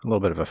 yeah, a little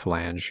bit of a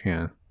phalange,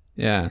 yeah,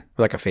 Yeah. or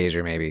like a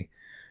phaser maybe.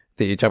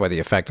 You talk about the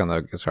effect on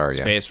the guitar,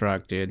 yeah. Space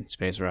rock, dude.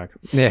 Space rock.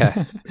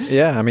 Yeah,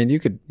 yeah. I mean, you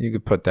could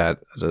put that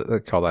as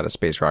call that a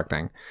space rock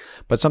thing.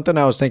 But something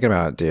I was thinking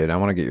about, dude. I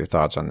want to get your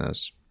thoughts on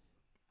this.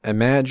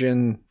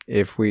 Imagine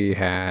if we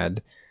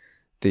had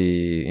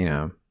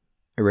the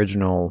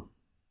original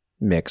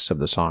mix of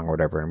the song or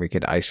whatever, and we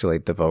could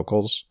isolate the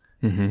vocals.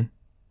 Mm-hmm.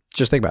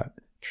 Just think about it.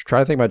 Try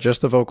to think about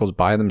just the vocals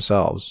by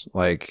themselves.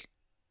 Like,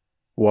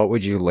 what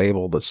would you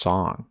label the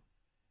song?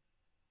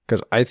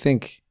 Because I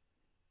think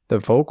the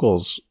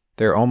vocals,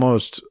 they're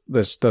almost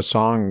the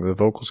song. The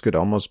vocals could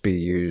almost be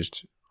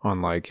used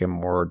on like a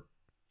more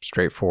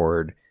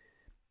straightforward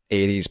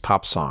 80s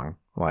pop song,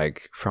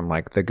 like from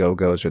like the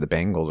Go-Go's or the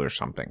Bangles or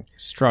something.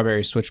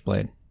 Strawberry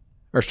Switchblade.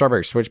 Or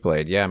Strawberry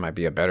Switchblade, yeah, might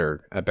be a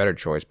better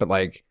choice. But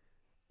like,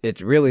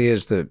 it really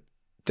is the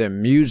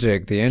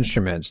music, the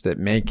instruments that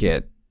make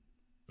it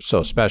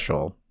so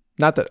special.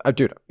 Not that,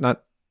 dude,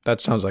 not that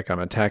sounds like I'm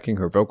attacking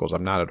her vocals.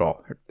 I'm not at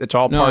all. It's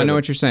all part. No, I know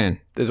what you're saying.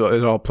 It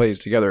all plays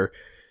together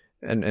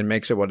and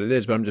makes it what it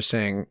is. But I'm just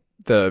saying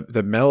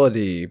the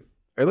melody,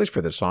 at least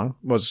for this song,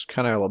 was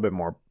kind of a little bit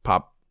more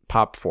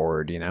pop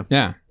forward,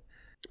 Yeah.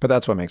 But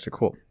that's what makes it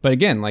cool. But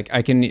again, like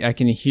I can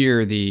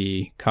hear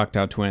the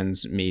Cocteau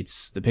Twins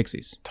meets the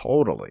Pixies.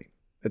 Totally.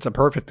 It's a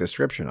perfect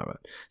description of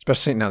it,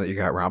 especially now that you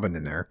got Robin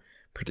in there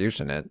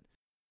producing it.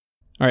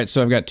 All right,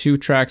 so I've got 2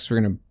 tracks.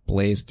 We're going to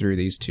blaze through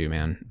these 2,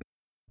 man.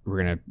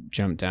 We're going to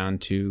jump down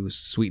to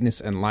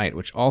Sweetness and Light,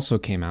 which also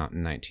came out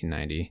in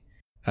 1990.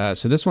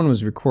 So this one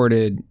was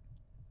recorded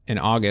in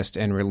August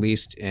and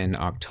released in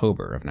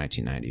October of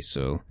 1990.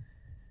 So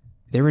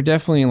they were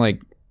definitely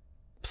like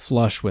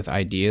flush with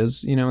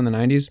ideas, in the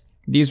 90s.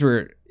 These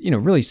were,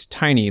 really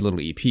tiny little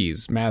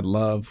EPs. Mad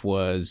Love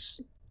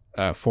was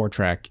a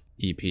 4-track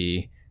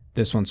EP.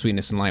 This one,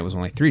 Sweetness and Light, was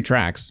only 3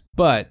 tracks.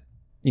 But,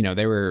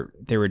 they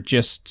were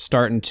just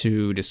starting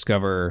to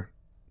discover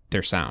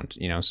their sound,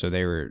 so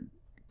they were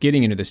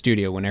getting into the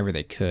studio whenever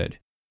they could.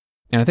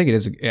 And I think it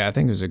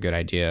was a good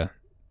idea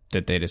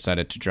that they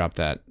decided to drop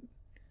that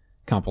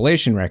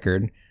compilation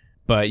record.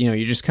 But,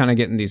 you're just kind of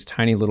getting these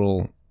tiny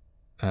little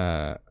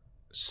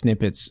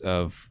snippets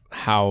of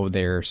how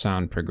their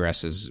sound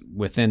progresses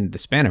within the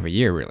span of a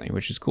year, really,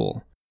 which is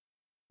cool.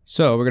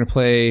 So we're going to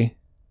play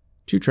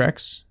 2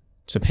 tracks.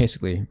 So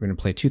basically, we're going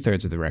to play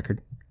 2/3 of the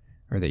record,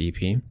 or the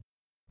EP.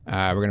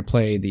 We're going to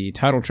play the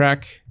title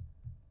track.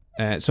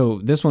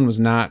 So this one was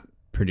not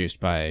produced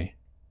by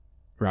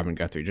Robin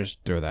Guthrie,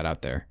 just throw that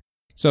out there.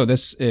 So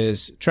this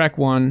is track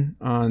 1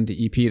 on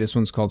the EP. This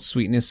one's called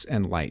Sweetness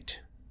and Light.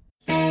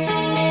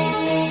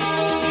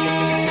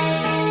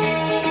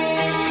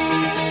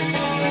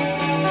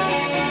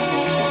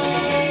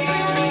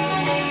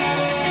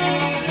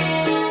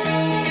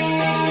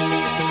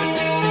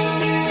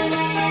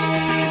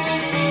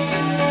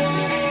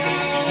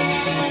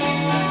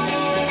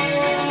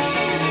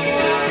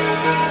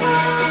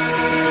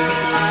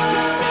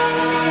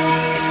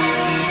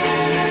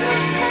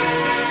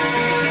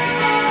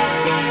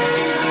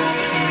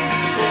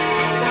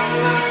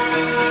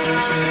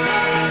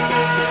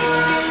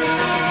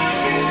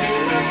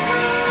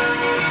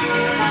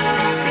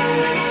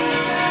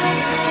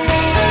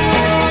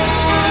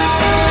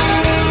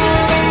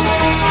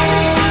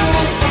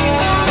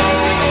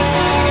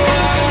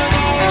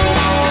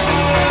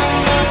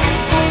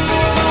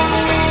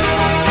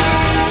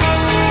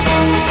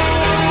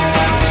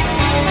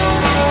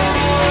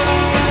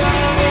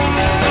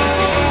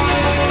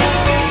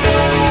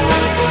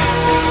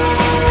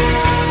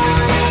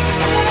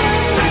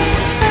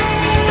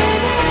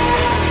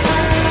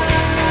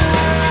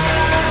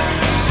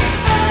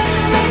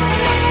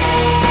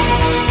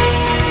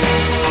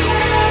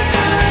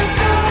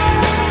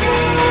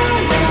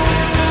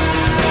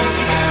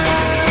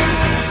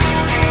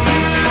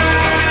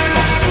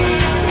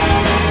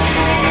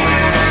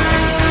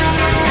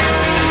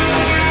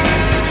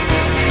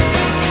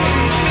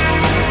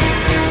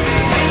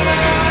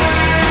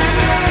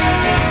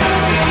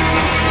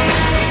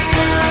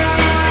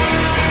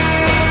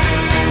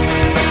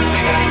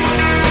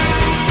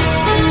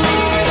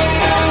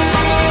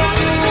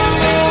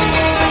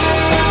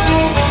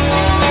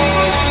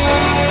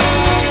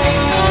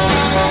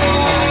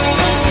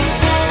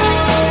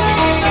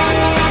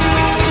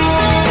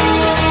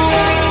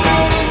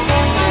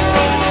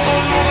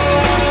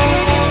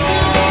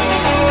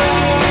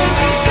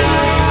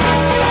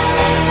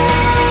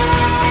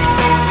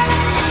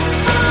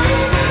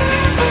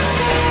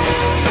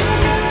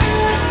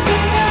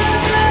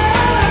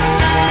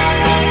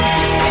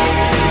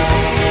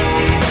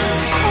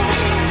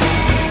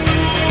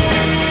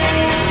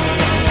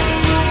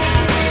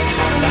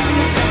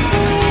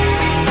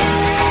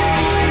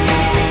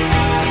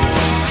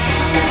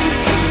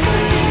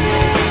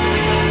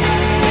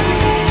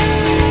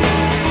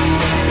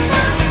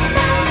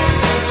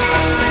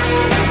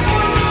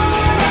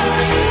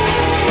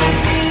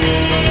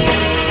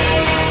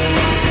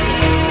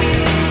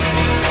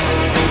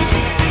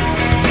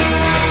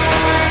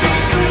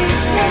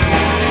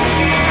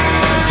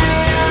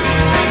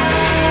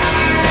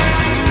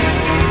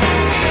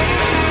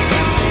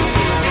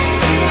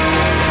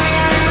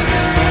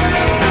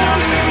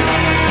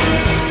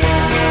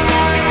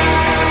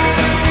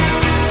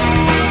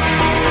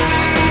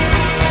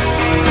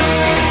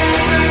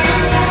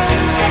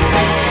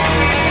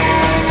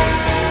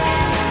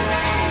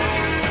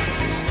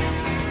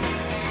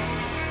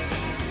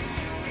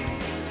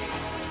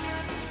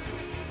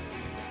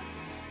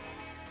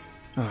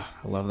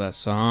 love that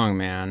song,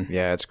 man.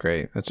 Yeah, it's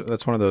great.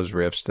 That's one of those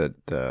riffs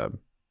that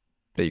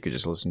you could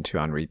just listen to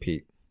on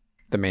repeat.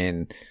 The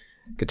main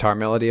guitar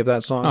melody of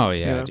that song. Oh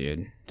yeah,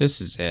 dude. This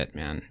is it,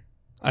 man.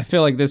 I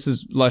feel like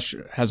Lush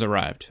has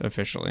arrived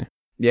officially.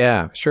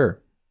 Yeah,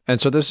 sure. And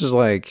so this is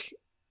like,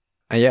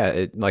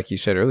 like you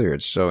said earlier,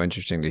 it's so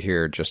interesting to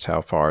hear just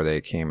how far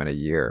they came in a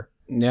year.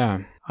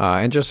 Yeah.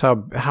 And just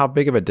how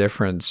big of a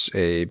difference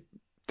the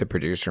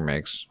producer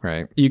makes,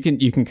 right? You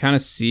can kind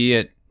of see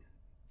it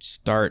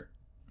start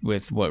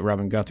with what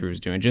Robin Guthrie was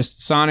doing, just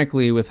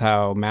sonically with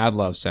how Mad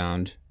Love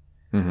sound.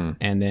 Mm-hmm.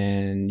 And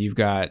then you've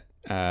got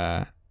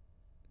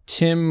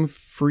Tim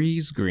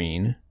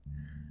Friese-Greene,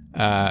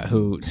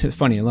 who,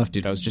 funny enough,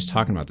 dude, I was just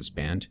talking about this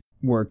band,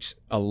 worked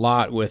a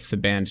lot with the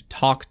band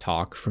Talk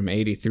Talk from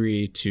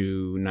 83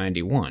 to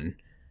 91.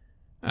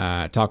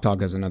 Talk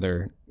Talk is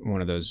another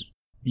one of those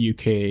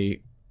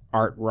UK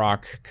art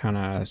rock kind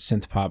of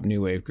synth pop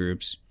new wave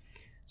groups.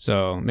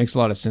 So it makes a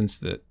lot of sense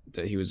that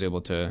he was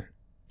able to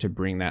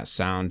bring that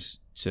sound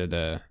to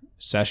the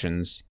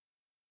sessions.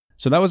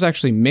 So that was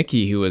actually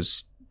Mickey who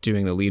was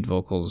doing the lead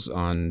vocals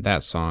on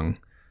that song.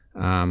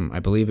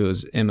 I believe it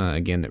was Emma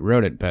again that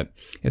wrote it, but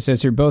it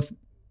says here both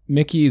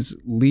Mickey's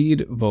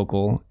lead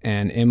vocal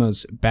and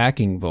Emma's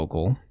backing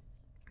vocal,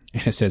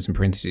 and it says in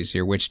parentheses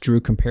here, which drew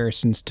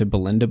comparisons to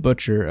Belinda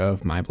Butcher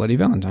of My Bloody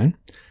Valentine,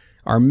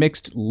 are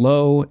mixed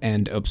low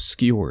and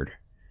obscured.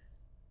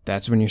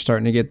 That's when you're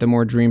starting to get the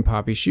more dream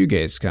poppy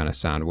shoegaze kind of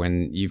sound,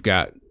 when you've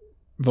got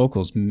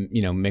vocals,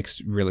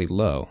 mixed really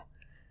low,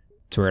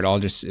 to where it all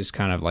just is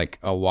kind of like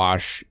a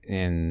wash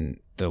in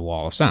the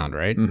wall of sound,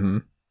 right? Mm-hmm.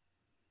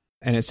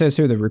 And it says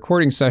here the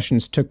recording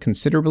sessions took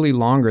considerably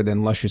longer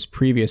than Lush's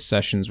previous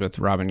sessions with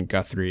Robin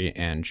Guthrie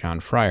and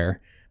John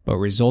Fryer, but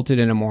resulted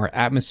in a more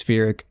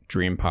atmospheric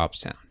dream pop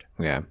sound.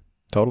 Yeah,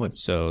 totally.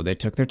 So they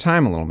took their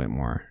time a little bit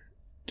more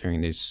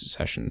during these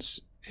sessions.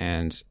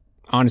 And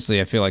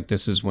honestly, I feel like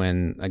this is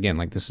when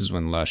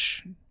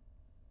Lush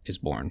is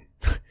born.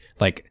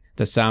 Like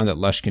the sound that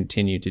Lush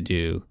continued to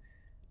do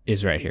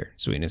is right here,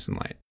 Sweetness and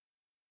Light.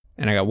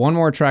 And I got one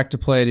more track to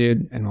play,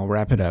 dude, and we'll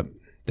wrap it up.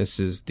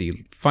 This is the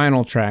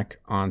final track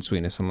on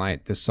Sweetness and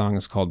Light. This song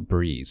is called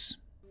Breeze.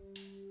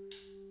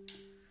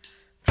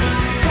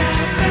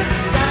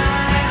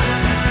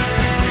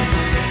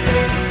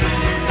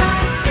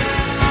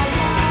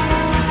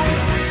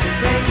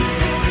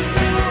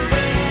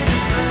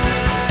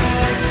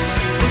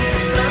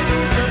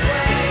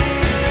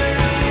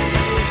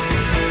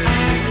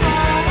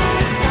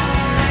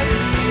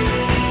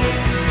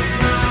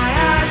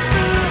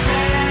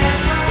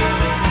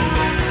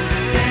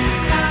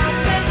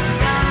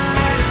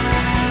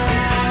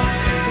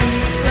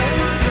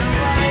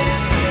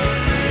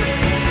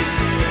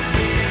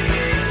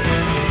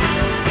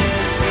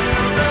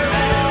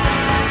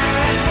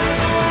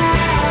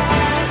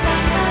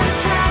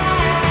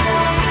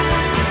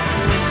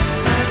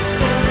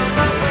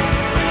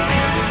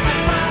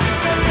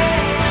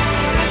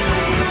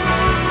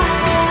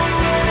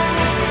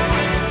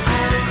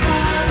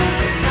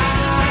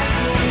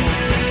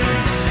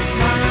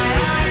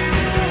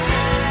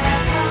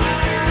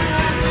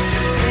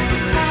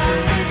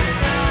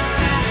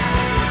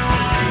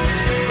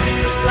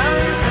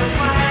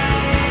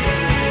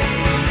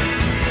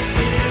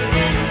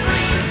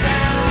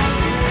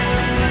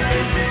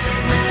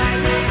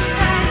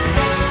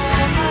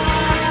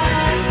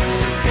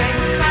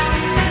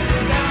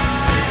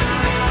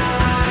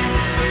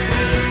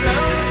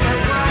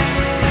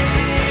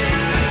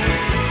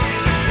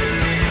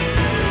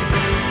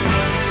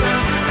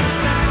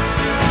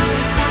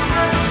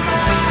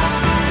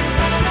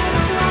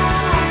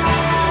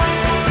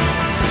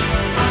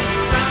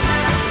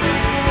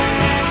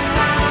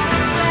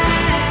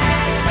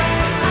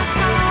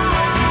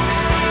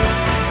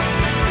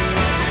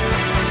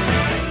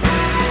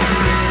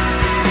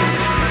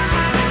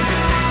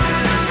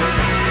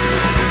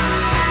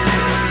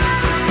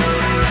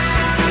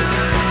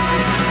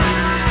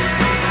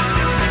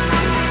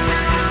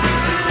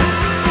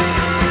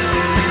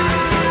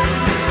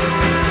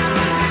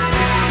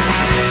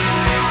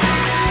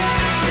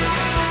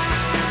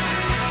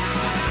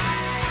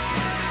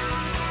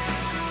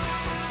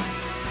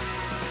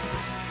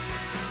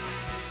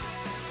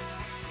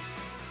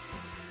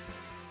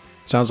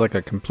 Sounds like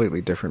a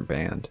completely different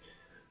band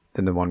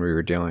than the one we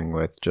were dealing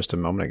with just a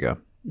moment ago.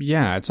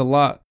 Yeah, it's a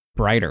lot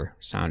brighter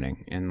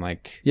sounding and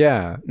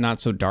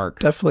not so dark.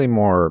 Definitely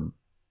more,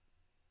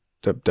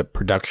 the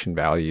production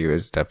value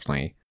is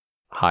definitely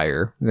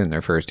higher than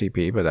their first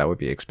EP, but that would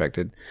be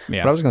expected. Yeah.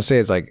 What I was going to say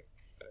is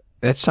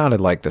that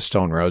sounded like the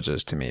Stone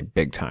Roses to me,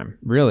 big time.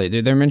 Really?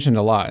 They're mentioned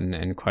a lot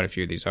in quite a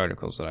few of these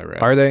articles that I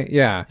read. Are they?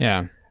 Yeah.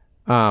 Yeah.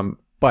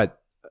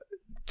 But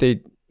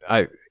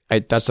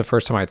that's the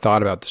first time I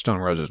thought about the Stone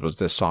Roses was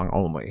this song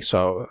only.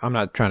 So I'm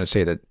not trying to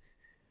say that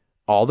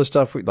all the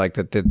stuff we like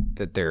that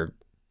they're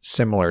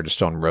similar to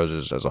Stone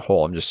Roses as a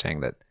whole. I'm just saying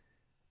that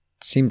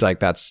it seems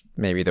like that's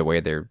maybe the way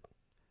the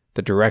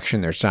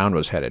direction their sound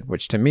was headed,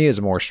 which to me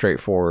is more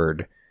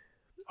straightforward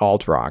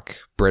alt rock,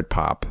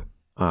 Britpop,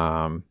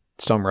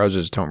 Stone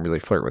Roses don't really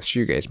flirt with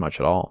shoegaze much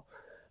at all.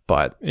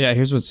 But yeah,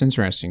 here's what's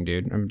interesting,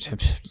 dude. I'm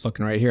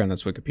looking right here on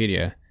this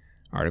Wikipedia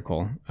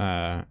article.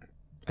 I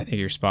think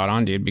you're spot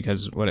on, dude,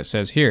 because what it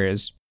says here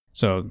is,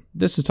 so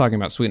this is talking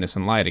about Sweetness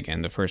and Light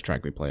again, the first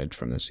track we played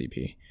from this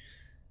EP.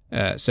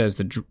 It says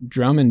the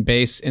drum and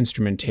bass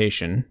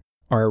instrumentation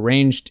are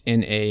arranged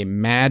in a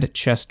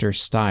Madchester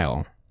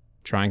style.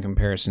 Drawing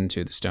comparison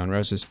to the Stone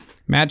Roses.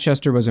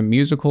 Madchester was a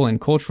musical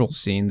and cultural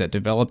scene that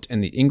developed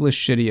in the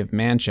English city of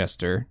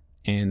Manchester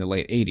in the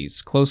late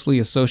 80s, closely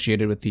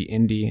associated with the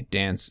indie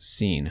dance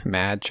scene.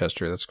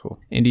 Madchester, that's cool.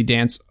 Indie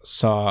dance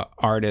saw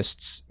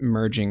artists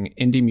merging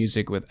indie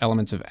music with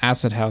elements of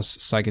acid house,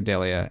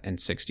 psychedelia, and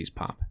 60s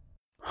pop.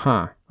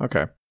 Huh,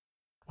 okay.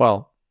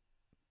 Well,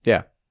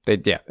 yeah.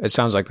 It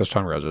sounds like the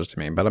Stone Roses to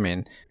me, but I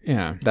mean,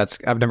 yeah,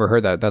 I've never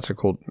heard that. That's a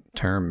cool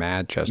term,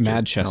 Madchester.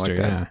 Madchester,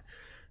 yeah.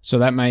 So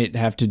that might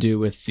have to do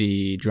with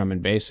the drum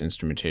and bass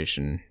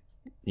instrumentation,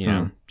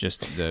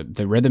 just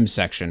the rhythm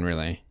section,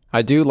 really.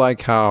 I do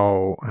like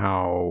how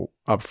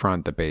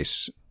upfront the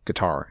bass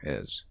guitar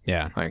is.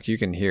 Yeah. Like you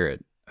can hear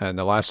it. And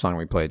the last song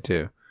we played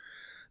too.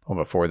 Well,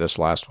 before this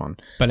last one.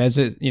 But as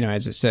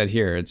it said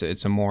here,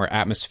 it's a more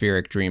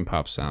atmospheric dream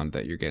pop sound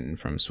that you're getting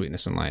from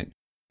Sweetness and Light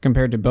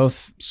compared to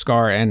both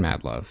Scar and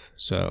Mad Love.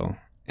 So,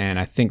 and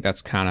I think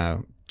that's kind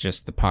of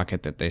just the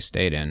pocket that they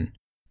stayed in.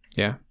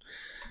 Yeah.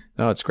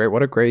 No, it's great.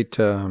 What a great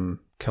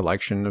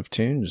collection of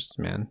tunes,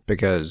 man,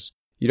 because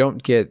you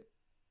don't get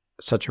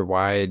such a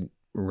wide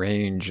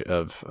range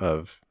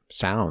of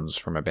sounds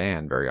from a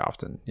band very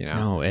often,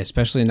 No,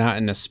 especially not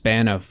in a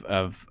span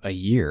of a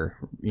year.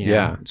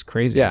 Yeah. It's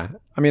crazy. Yeah.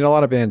 I mean, a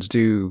lot of bands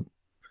do,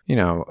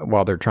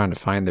 while they're trying to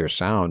find their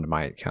sound,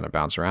 might kind of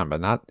bounce around, but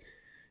not,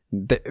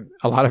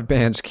 a lot of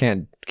bands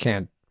can't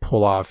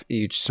pull off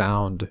each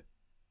sound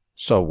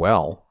so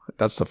well.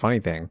 That's the funny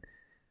thing.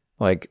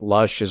 Like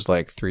Lush is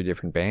like 3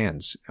 different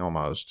bands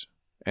almost,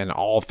 and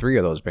all 3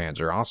 of those bands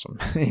are awesome,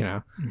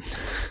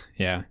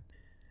 Yeah.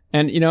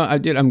 And,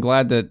 I'm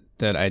glad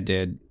that I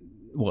did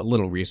what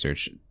little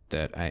research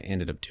that I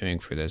ended up doing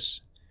for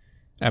this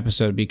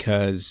episode,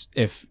 because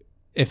if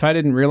I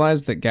didn't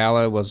realize that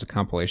Gala was a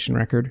compilation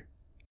record,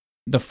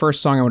 the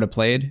first song I would have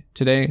played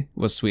today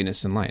was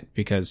Sweetness and Light,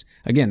 because,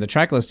 again, the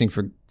track listing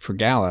for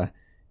Gala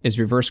is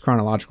reverse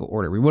chronological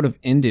order. We would have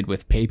ended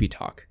with Papy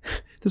Talk.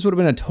 This would have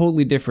been a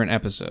totally different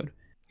episode.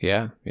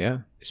 Yeah, yeah.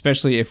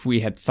 Especially if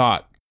we had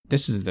thought,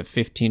 this is the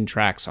 15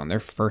 tracks on their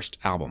first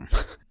album.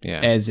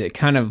 Yeah. As it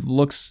kind of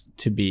looks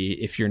to be,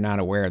 if you're not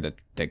aware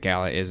that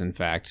Gala is, in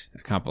fact, a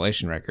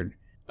compilation record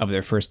of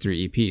their first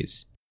 3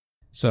 EPs.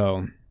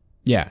 So,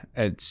 yeah,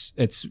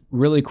 it's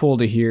really cool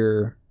to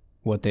hear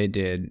what they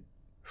did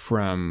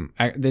from...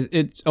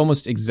 It's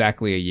almost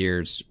exactly a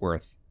year's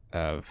worth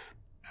of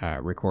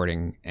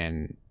recording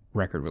and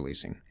record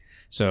releasing.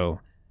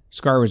 So,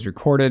 Scar was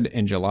recorded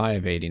in July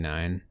of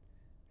 89,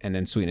 and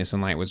then Sweetness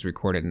and Light was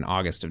recorded in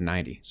August of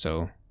 90.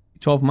 So...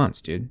 12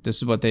 months, dude.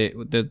 This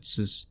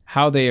is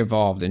how they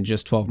evolved in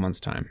just 12 months'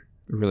 time.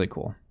 Really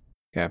cool.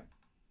 Yeah.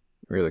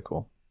 Really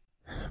cool.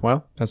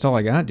 Well, that's all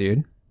I got,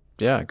 dude.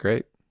 Yeah,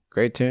 great.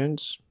 Great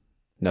tunes.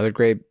 Another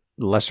great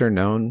lesser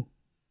known,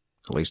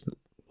 at least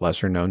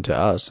lesser known to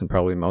us and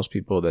probably most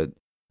people that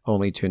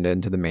only tuned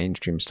into the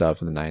mainstream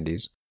stuff in the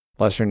 90s.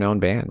 Lesser known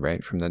band,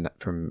 right? From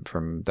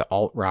the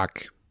alt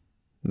rock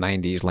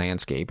 90s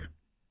landscape.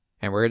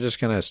 And we're just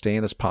going to stay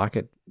in this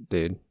pocket,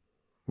 dude.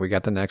 We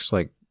got the next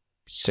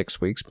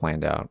 6 weeks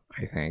planned out,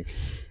 I think.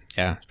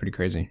 Yeah, it's pretty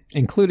crazy.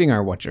 Including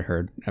our What You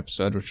Heard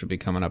episode, which will be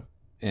coming up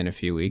in a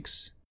few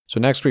weeks.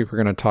 So next week,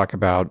 we're going to talk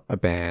about a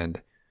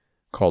band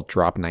called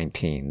Drop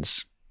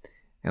 19s.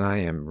 And I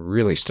am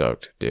really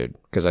stoked, dude,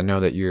 because I know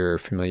that your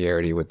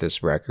familiarity with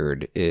this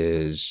record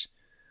is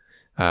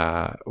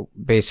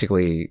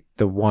basically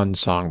the one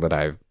song that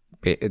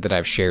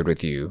I've shared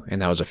with you,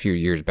 and that was a few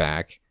years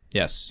back.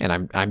 Yes.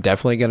 And I'm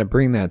definitely going to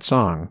bring that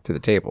song to the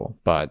table,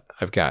 but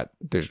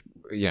there's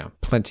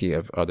plenty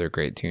of other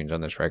great tunes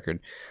on this record.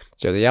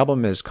 So the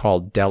album is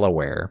called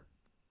Delaware,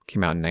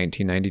 came out in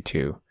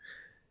 1992,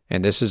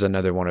 and this is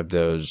another one of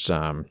those,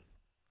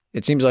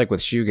 it seems like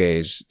with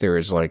shoegaze, there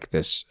is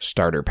this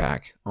starter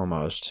pack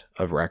almost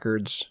of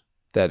records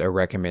that are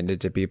recommended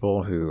to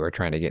people who are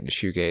trying to get into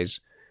shoegaze.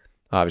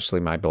 Obviously,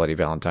 My Bloody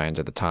Valentine's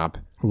at the top.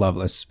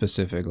 Loveless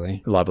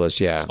specifically.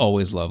 Loveless, yeah. It's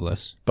always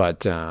Loveless.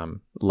 But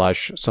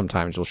Lush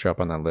sometimes will show up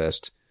on that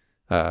list.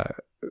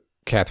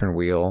 Catherine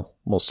Wheel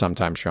will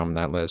sometimes show on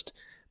that list.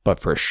 But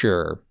for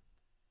sure,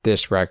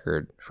 this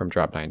record from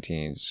Drop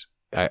 19s,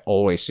 I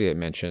always see it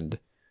mentioned,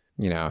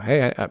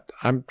 hey,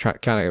 I'm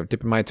kind of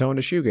dipping my toe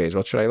into shoegaze.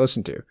 What should I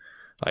listen to?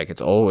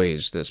 It's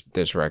always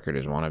this record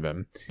is one of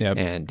them. Yep.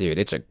 And dude,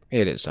 it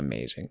is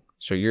amazing.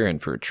 So you're in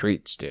for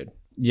treats, dude.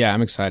 Yeah,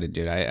 I'm excited,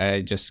 dude.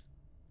 I just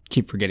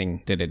keep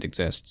forgetting that it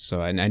exists,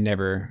 so I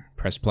never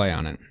press play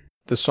on it.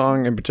 The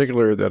song in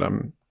particular that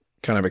I'm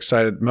kind of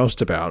excited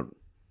most about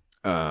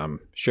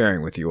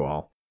sharing with you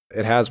all,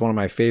 it has one of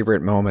my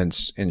favorite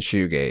moments in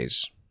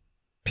shoegaze,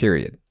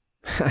 period.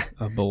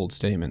 A bold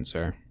statement,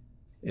 sir.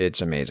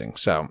 It's amazing.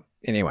 So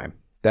anyway,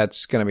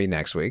 that's going to be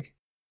next week.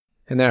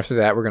 And then after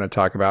that, we're going to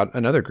talk about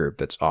another group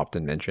that's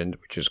often mentioned,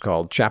 which is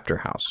called Chapter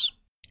House.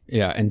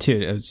 Yeah, and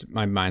dude,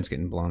 my mind's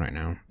getting blown right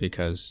now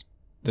because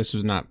this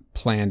was not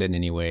planned in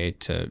any way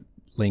to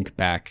link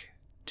back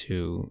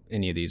to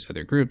any of these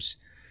other groups.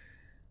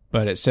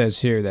 But it says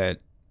here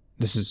that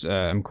this is,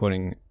 I'm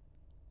quoting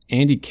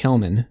Andy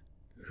Kellman,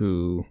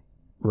 who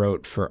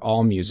wrote for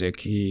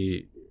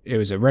AllMusic. It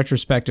was a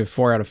retrospective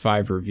 4 out of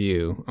 5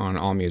 review on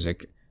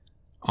AllMusic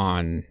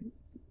on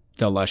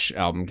the Lush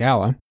album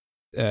Gala.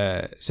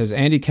 Says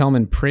Andy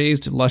Kellman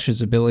praised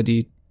Lush's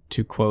ability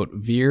to, quote,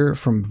 veer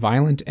from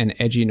violent and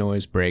edgy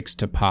noise breaks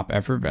to pop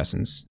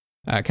effervescence.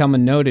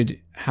 Kellman noted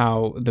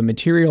how the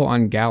material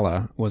on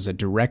Gala was a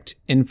direct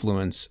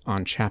influence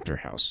on Chapter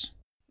House.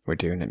 We're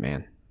doing it,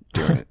 man.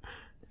 Doing it.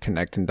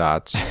 Connecting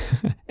dots.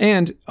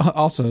 And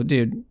also,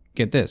 dude,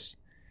 get this.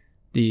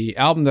 The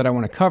album that I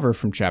want to cover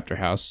from Chapter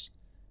House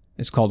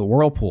is called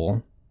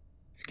Whirlpool.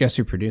 Guess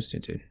who produced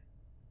it, dude?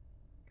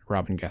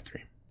 Robin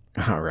Guthrie.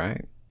 All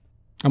right.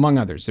 Among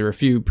others. There are a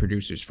few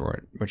producers for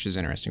it, which is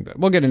interesting, but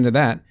we'll get into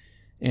that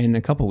in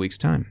a couple weeks'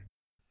 time.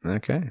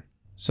 Okay.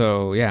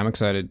 So, yeah, I'm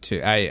excited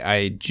to...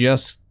 I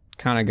just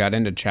kind of got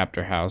into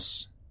Chapter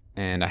House,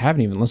 and I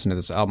haven't even listened to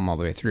this album all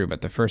the way through, but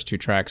the first 2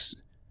 tracks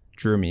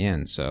drew me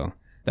in, so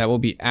that will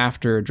be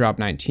after Drop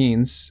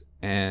 19s,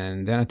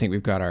 and then I think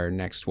we've got our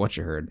next What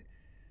You Heard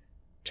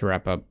to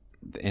wrap up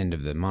the end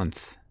of the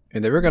month.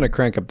 And then we're going to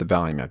crank up the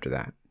volume after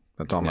that.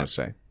 That's all I'm going to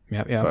say.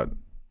 Yep. But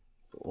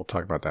we'll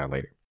talk about that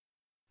later.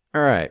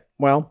 All right.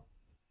 Well,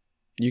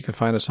 you can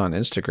find us on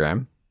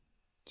Instagram.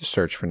 Just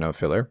search for No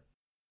Filler.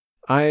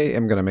 I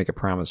am going to make a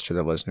promise to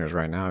the listeners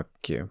right now,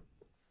 Q.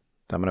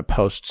 I'm going to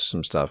post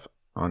some stuff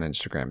on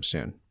Instagram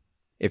soon.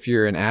 If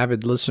you're an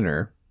avid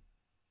listener,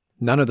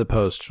 none of the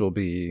posts will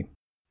be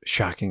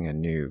shocking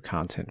and new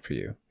content for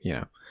you. You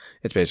know,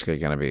 it's basically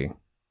going to be,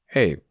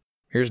 hey,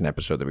 here's an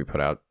episode that we put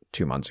out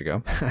 2 months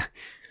ago.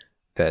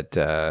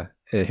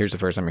 Here's the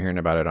first time I'm hearing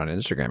about it on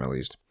Instagram, at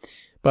least.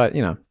 But,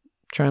 you know,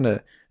 trying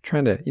to,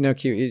 you know,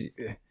 Q,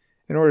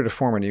 in order to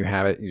form a new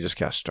habit, you just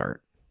got to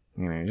start.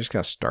 You know, you just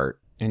got to start.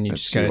 And you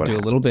just got to do a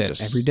little bit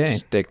just every day.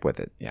 Stick with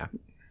it. Yeah.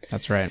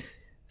 That's right.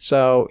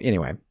 So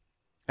anyway,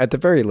 at the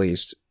very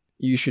least,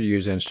 you should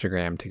use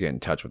Instagram to get in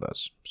touch with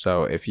us.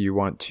 So if you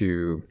want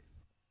to,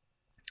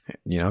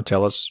 you know,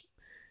 tell us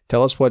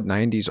what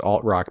 90s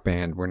alt rock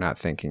band we're not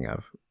thinking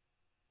of,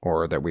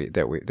 or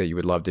that you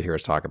would love to hear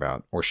us talk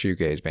about, or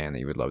shoegaze band that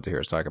you would love to hear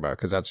us talk about,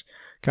 because that's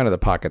kind of the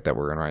pocket that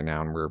we're in right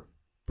now, and we're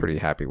pretty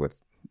happy with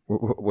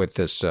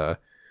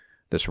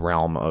this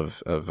realm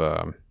of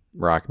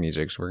rock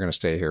music. So we're going to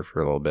stay here for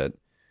a little bit.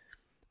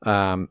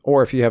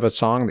 Or if you have a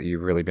song that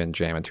you've really been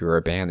jamming to, or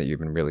a band that you've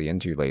been really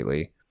into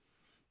lately,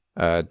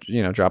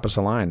 you know, drop us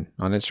a line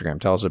on Instagram.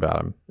 Tell us about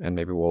them, and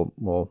maybe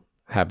we'll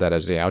have that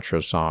as the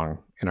outro song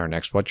in our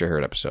next What You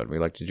Heard episode. We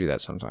like to do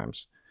that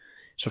sometimes.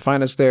 So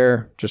find us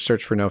there. Just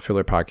search for No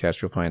Filler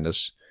Podcast. You'll find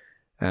us.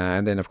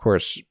 And then, of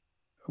course,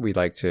 we'd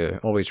like to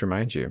always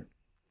remind you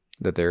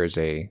that there is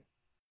a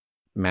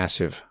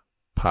massive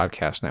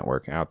podcast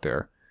network out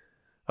there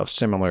of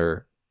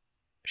similar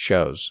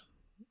shows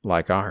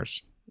like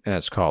ours. And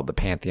it's called the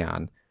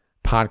Pantheon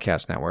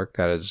Podcast Network.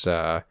 That is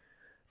the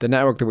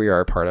network that we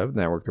are a part of,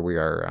 the network that we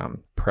are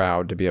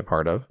proud to be a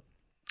part of.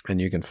 And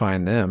you can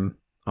find them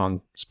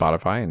on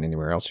Spotify and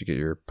anywhere else you get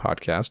your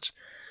podcasts.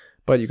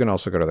 But you can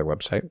also go to their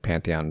website,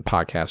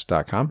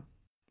 pantheonpodcast.com.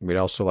 We'd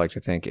also like to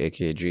thank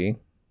AKG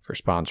for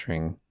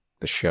sponsoring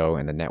the show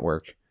and the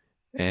network.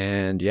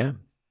 And yeah,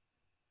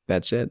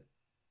 that's it.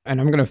 And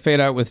I'm going to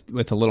fade out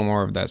with a little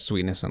more of that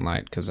Sweetness and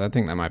Light, because I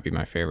think that might be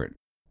my favorite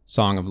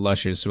song of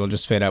Lush's. So we'll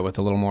just fade out with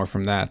a little more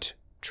from that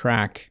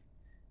track.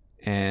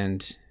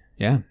 And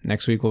yeah,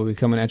 next week we'll be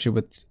coming at you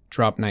with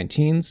Drop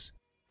 19s.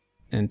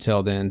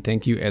 Until then,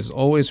 thank you as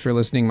always for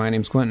listening. My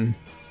name's Quentin.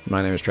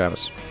 My name is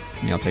Travis.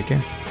 Y'all take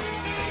care.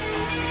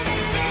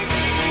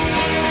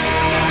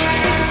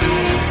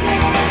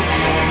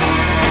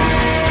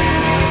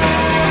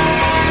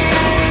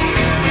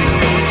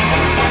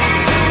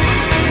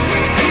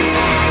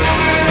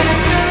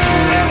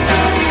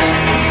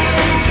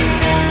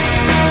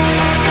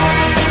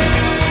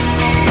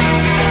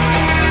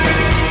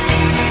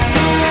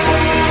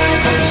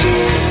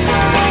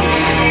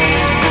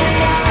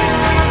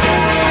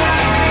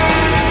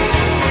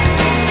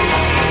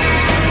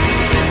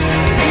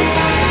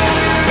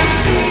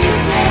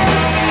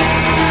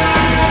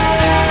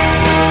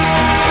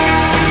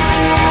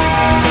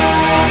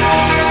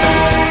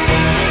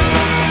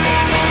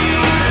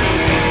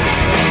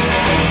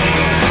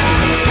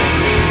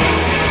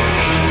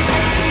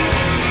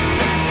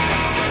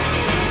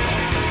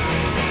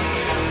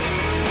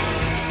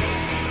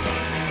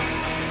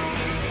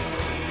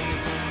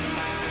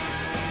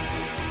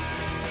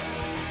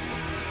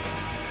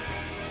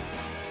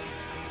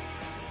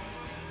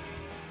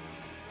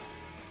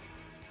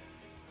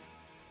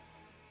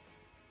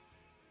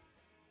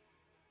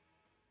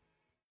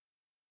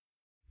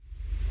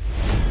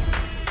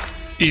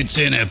 It's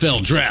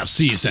NFL draft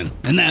season,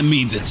 and that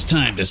means it's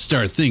time to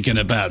start thinking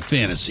about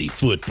fantasy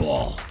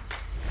football.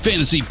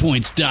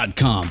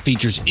 FantasyPoints.com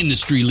features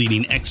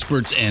industry-leading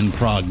experts and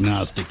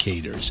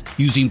prognosticators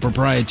using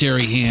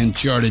proprietary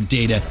hand-charted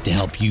data to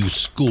help you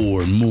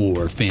score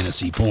more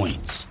fantasy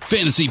points.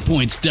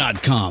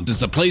 FantasyPoints.com is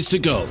the place to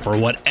go for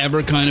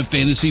whatever kind of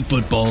fantasy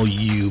football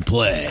you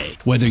play.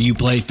 Whether you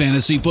play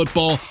fantasy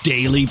football,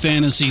 daily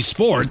fantasy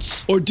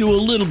sports, or do a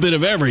little bit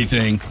of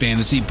everything,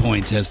 Fantasy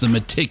Points has the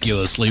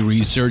meticulously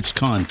researched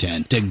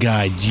content to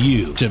guide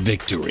you to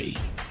victory.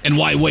 And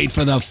why wait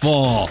for the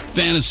fall?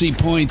 Fantasy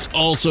Points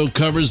also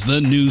covers the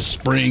new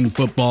spring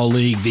football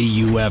league,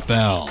 the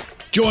UFL.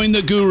 Join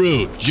the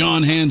guru,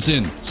 John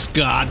Hansen,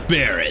 Scott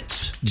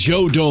Barrett,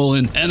 Joe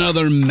Dolan, and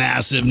other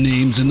massive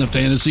names in the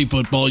fantasy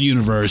football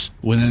universe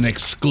with an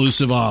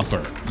exclusive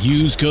offer.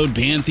 Use code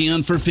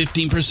Pantheon for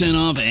 15%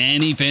 off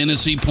any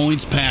Fantasy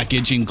Points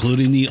package,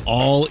 including the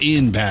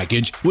all-in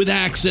package, with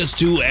access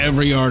to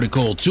every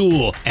article,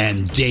 tool,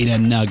 and data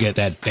nugget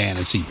that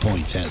Fantasy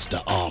Points has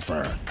to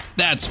offer.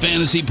 That's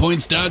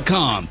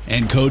FantasyPoints.com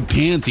and code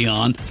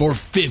Pantheon for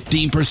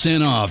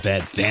 15% off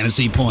at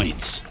Fantasy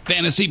Points.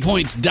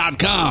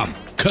 FantasyPoints.com,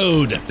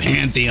 code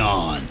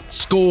Pantheon.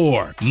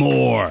 Score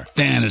more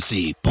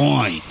fantasy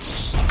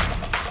points.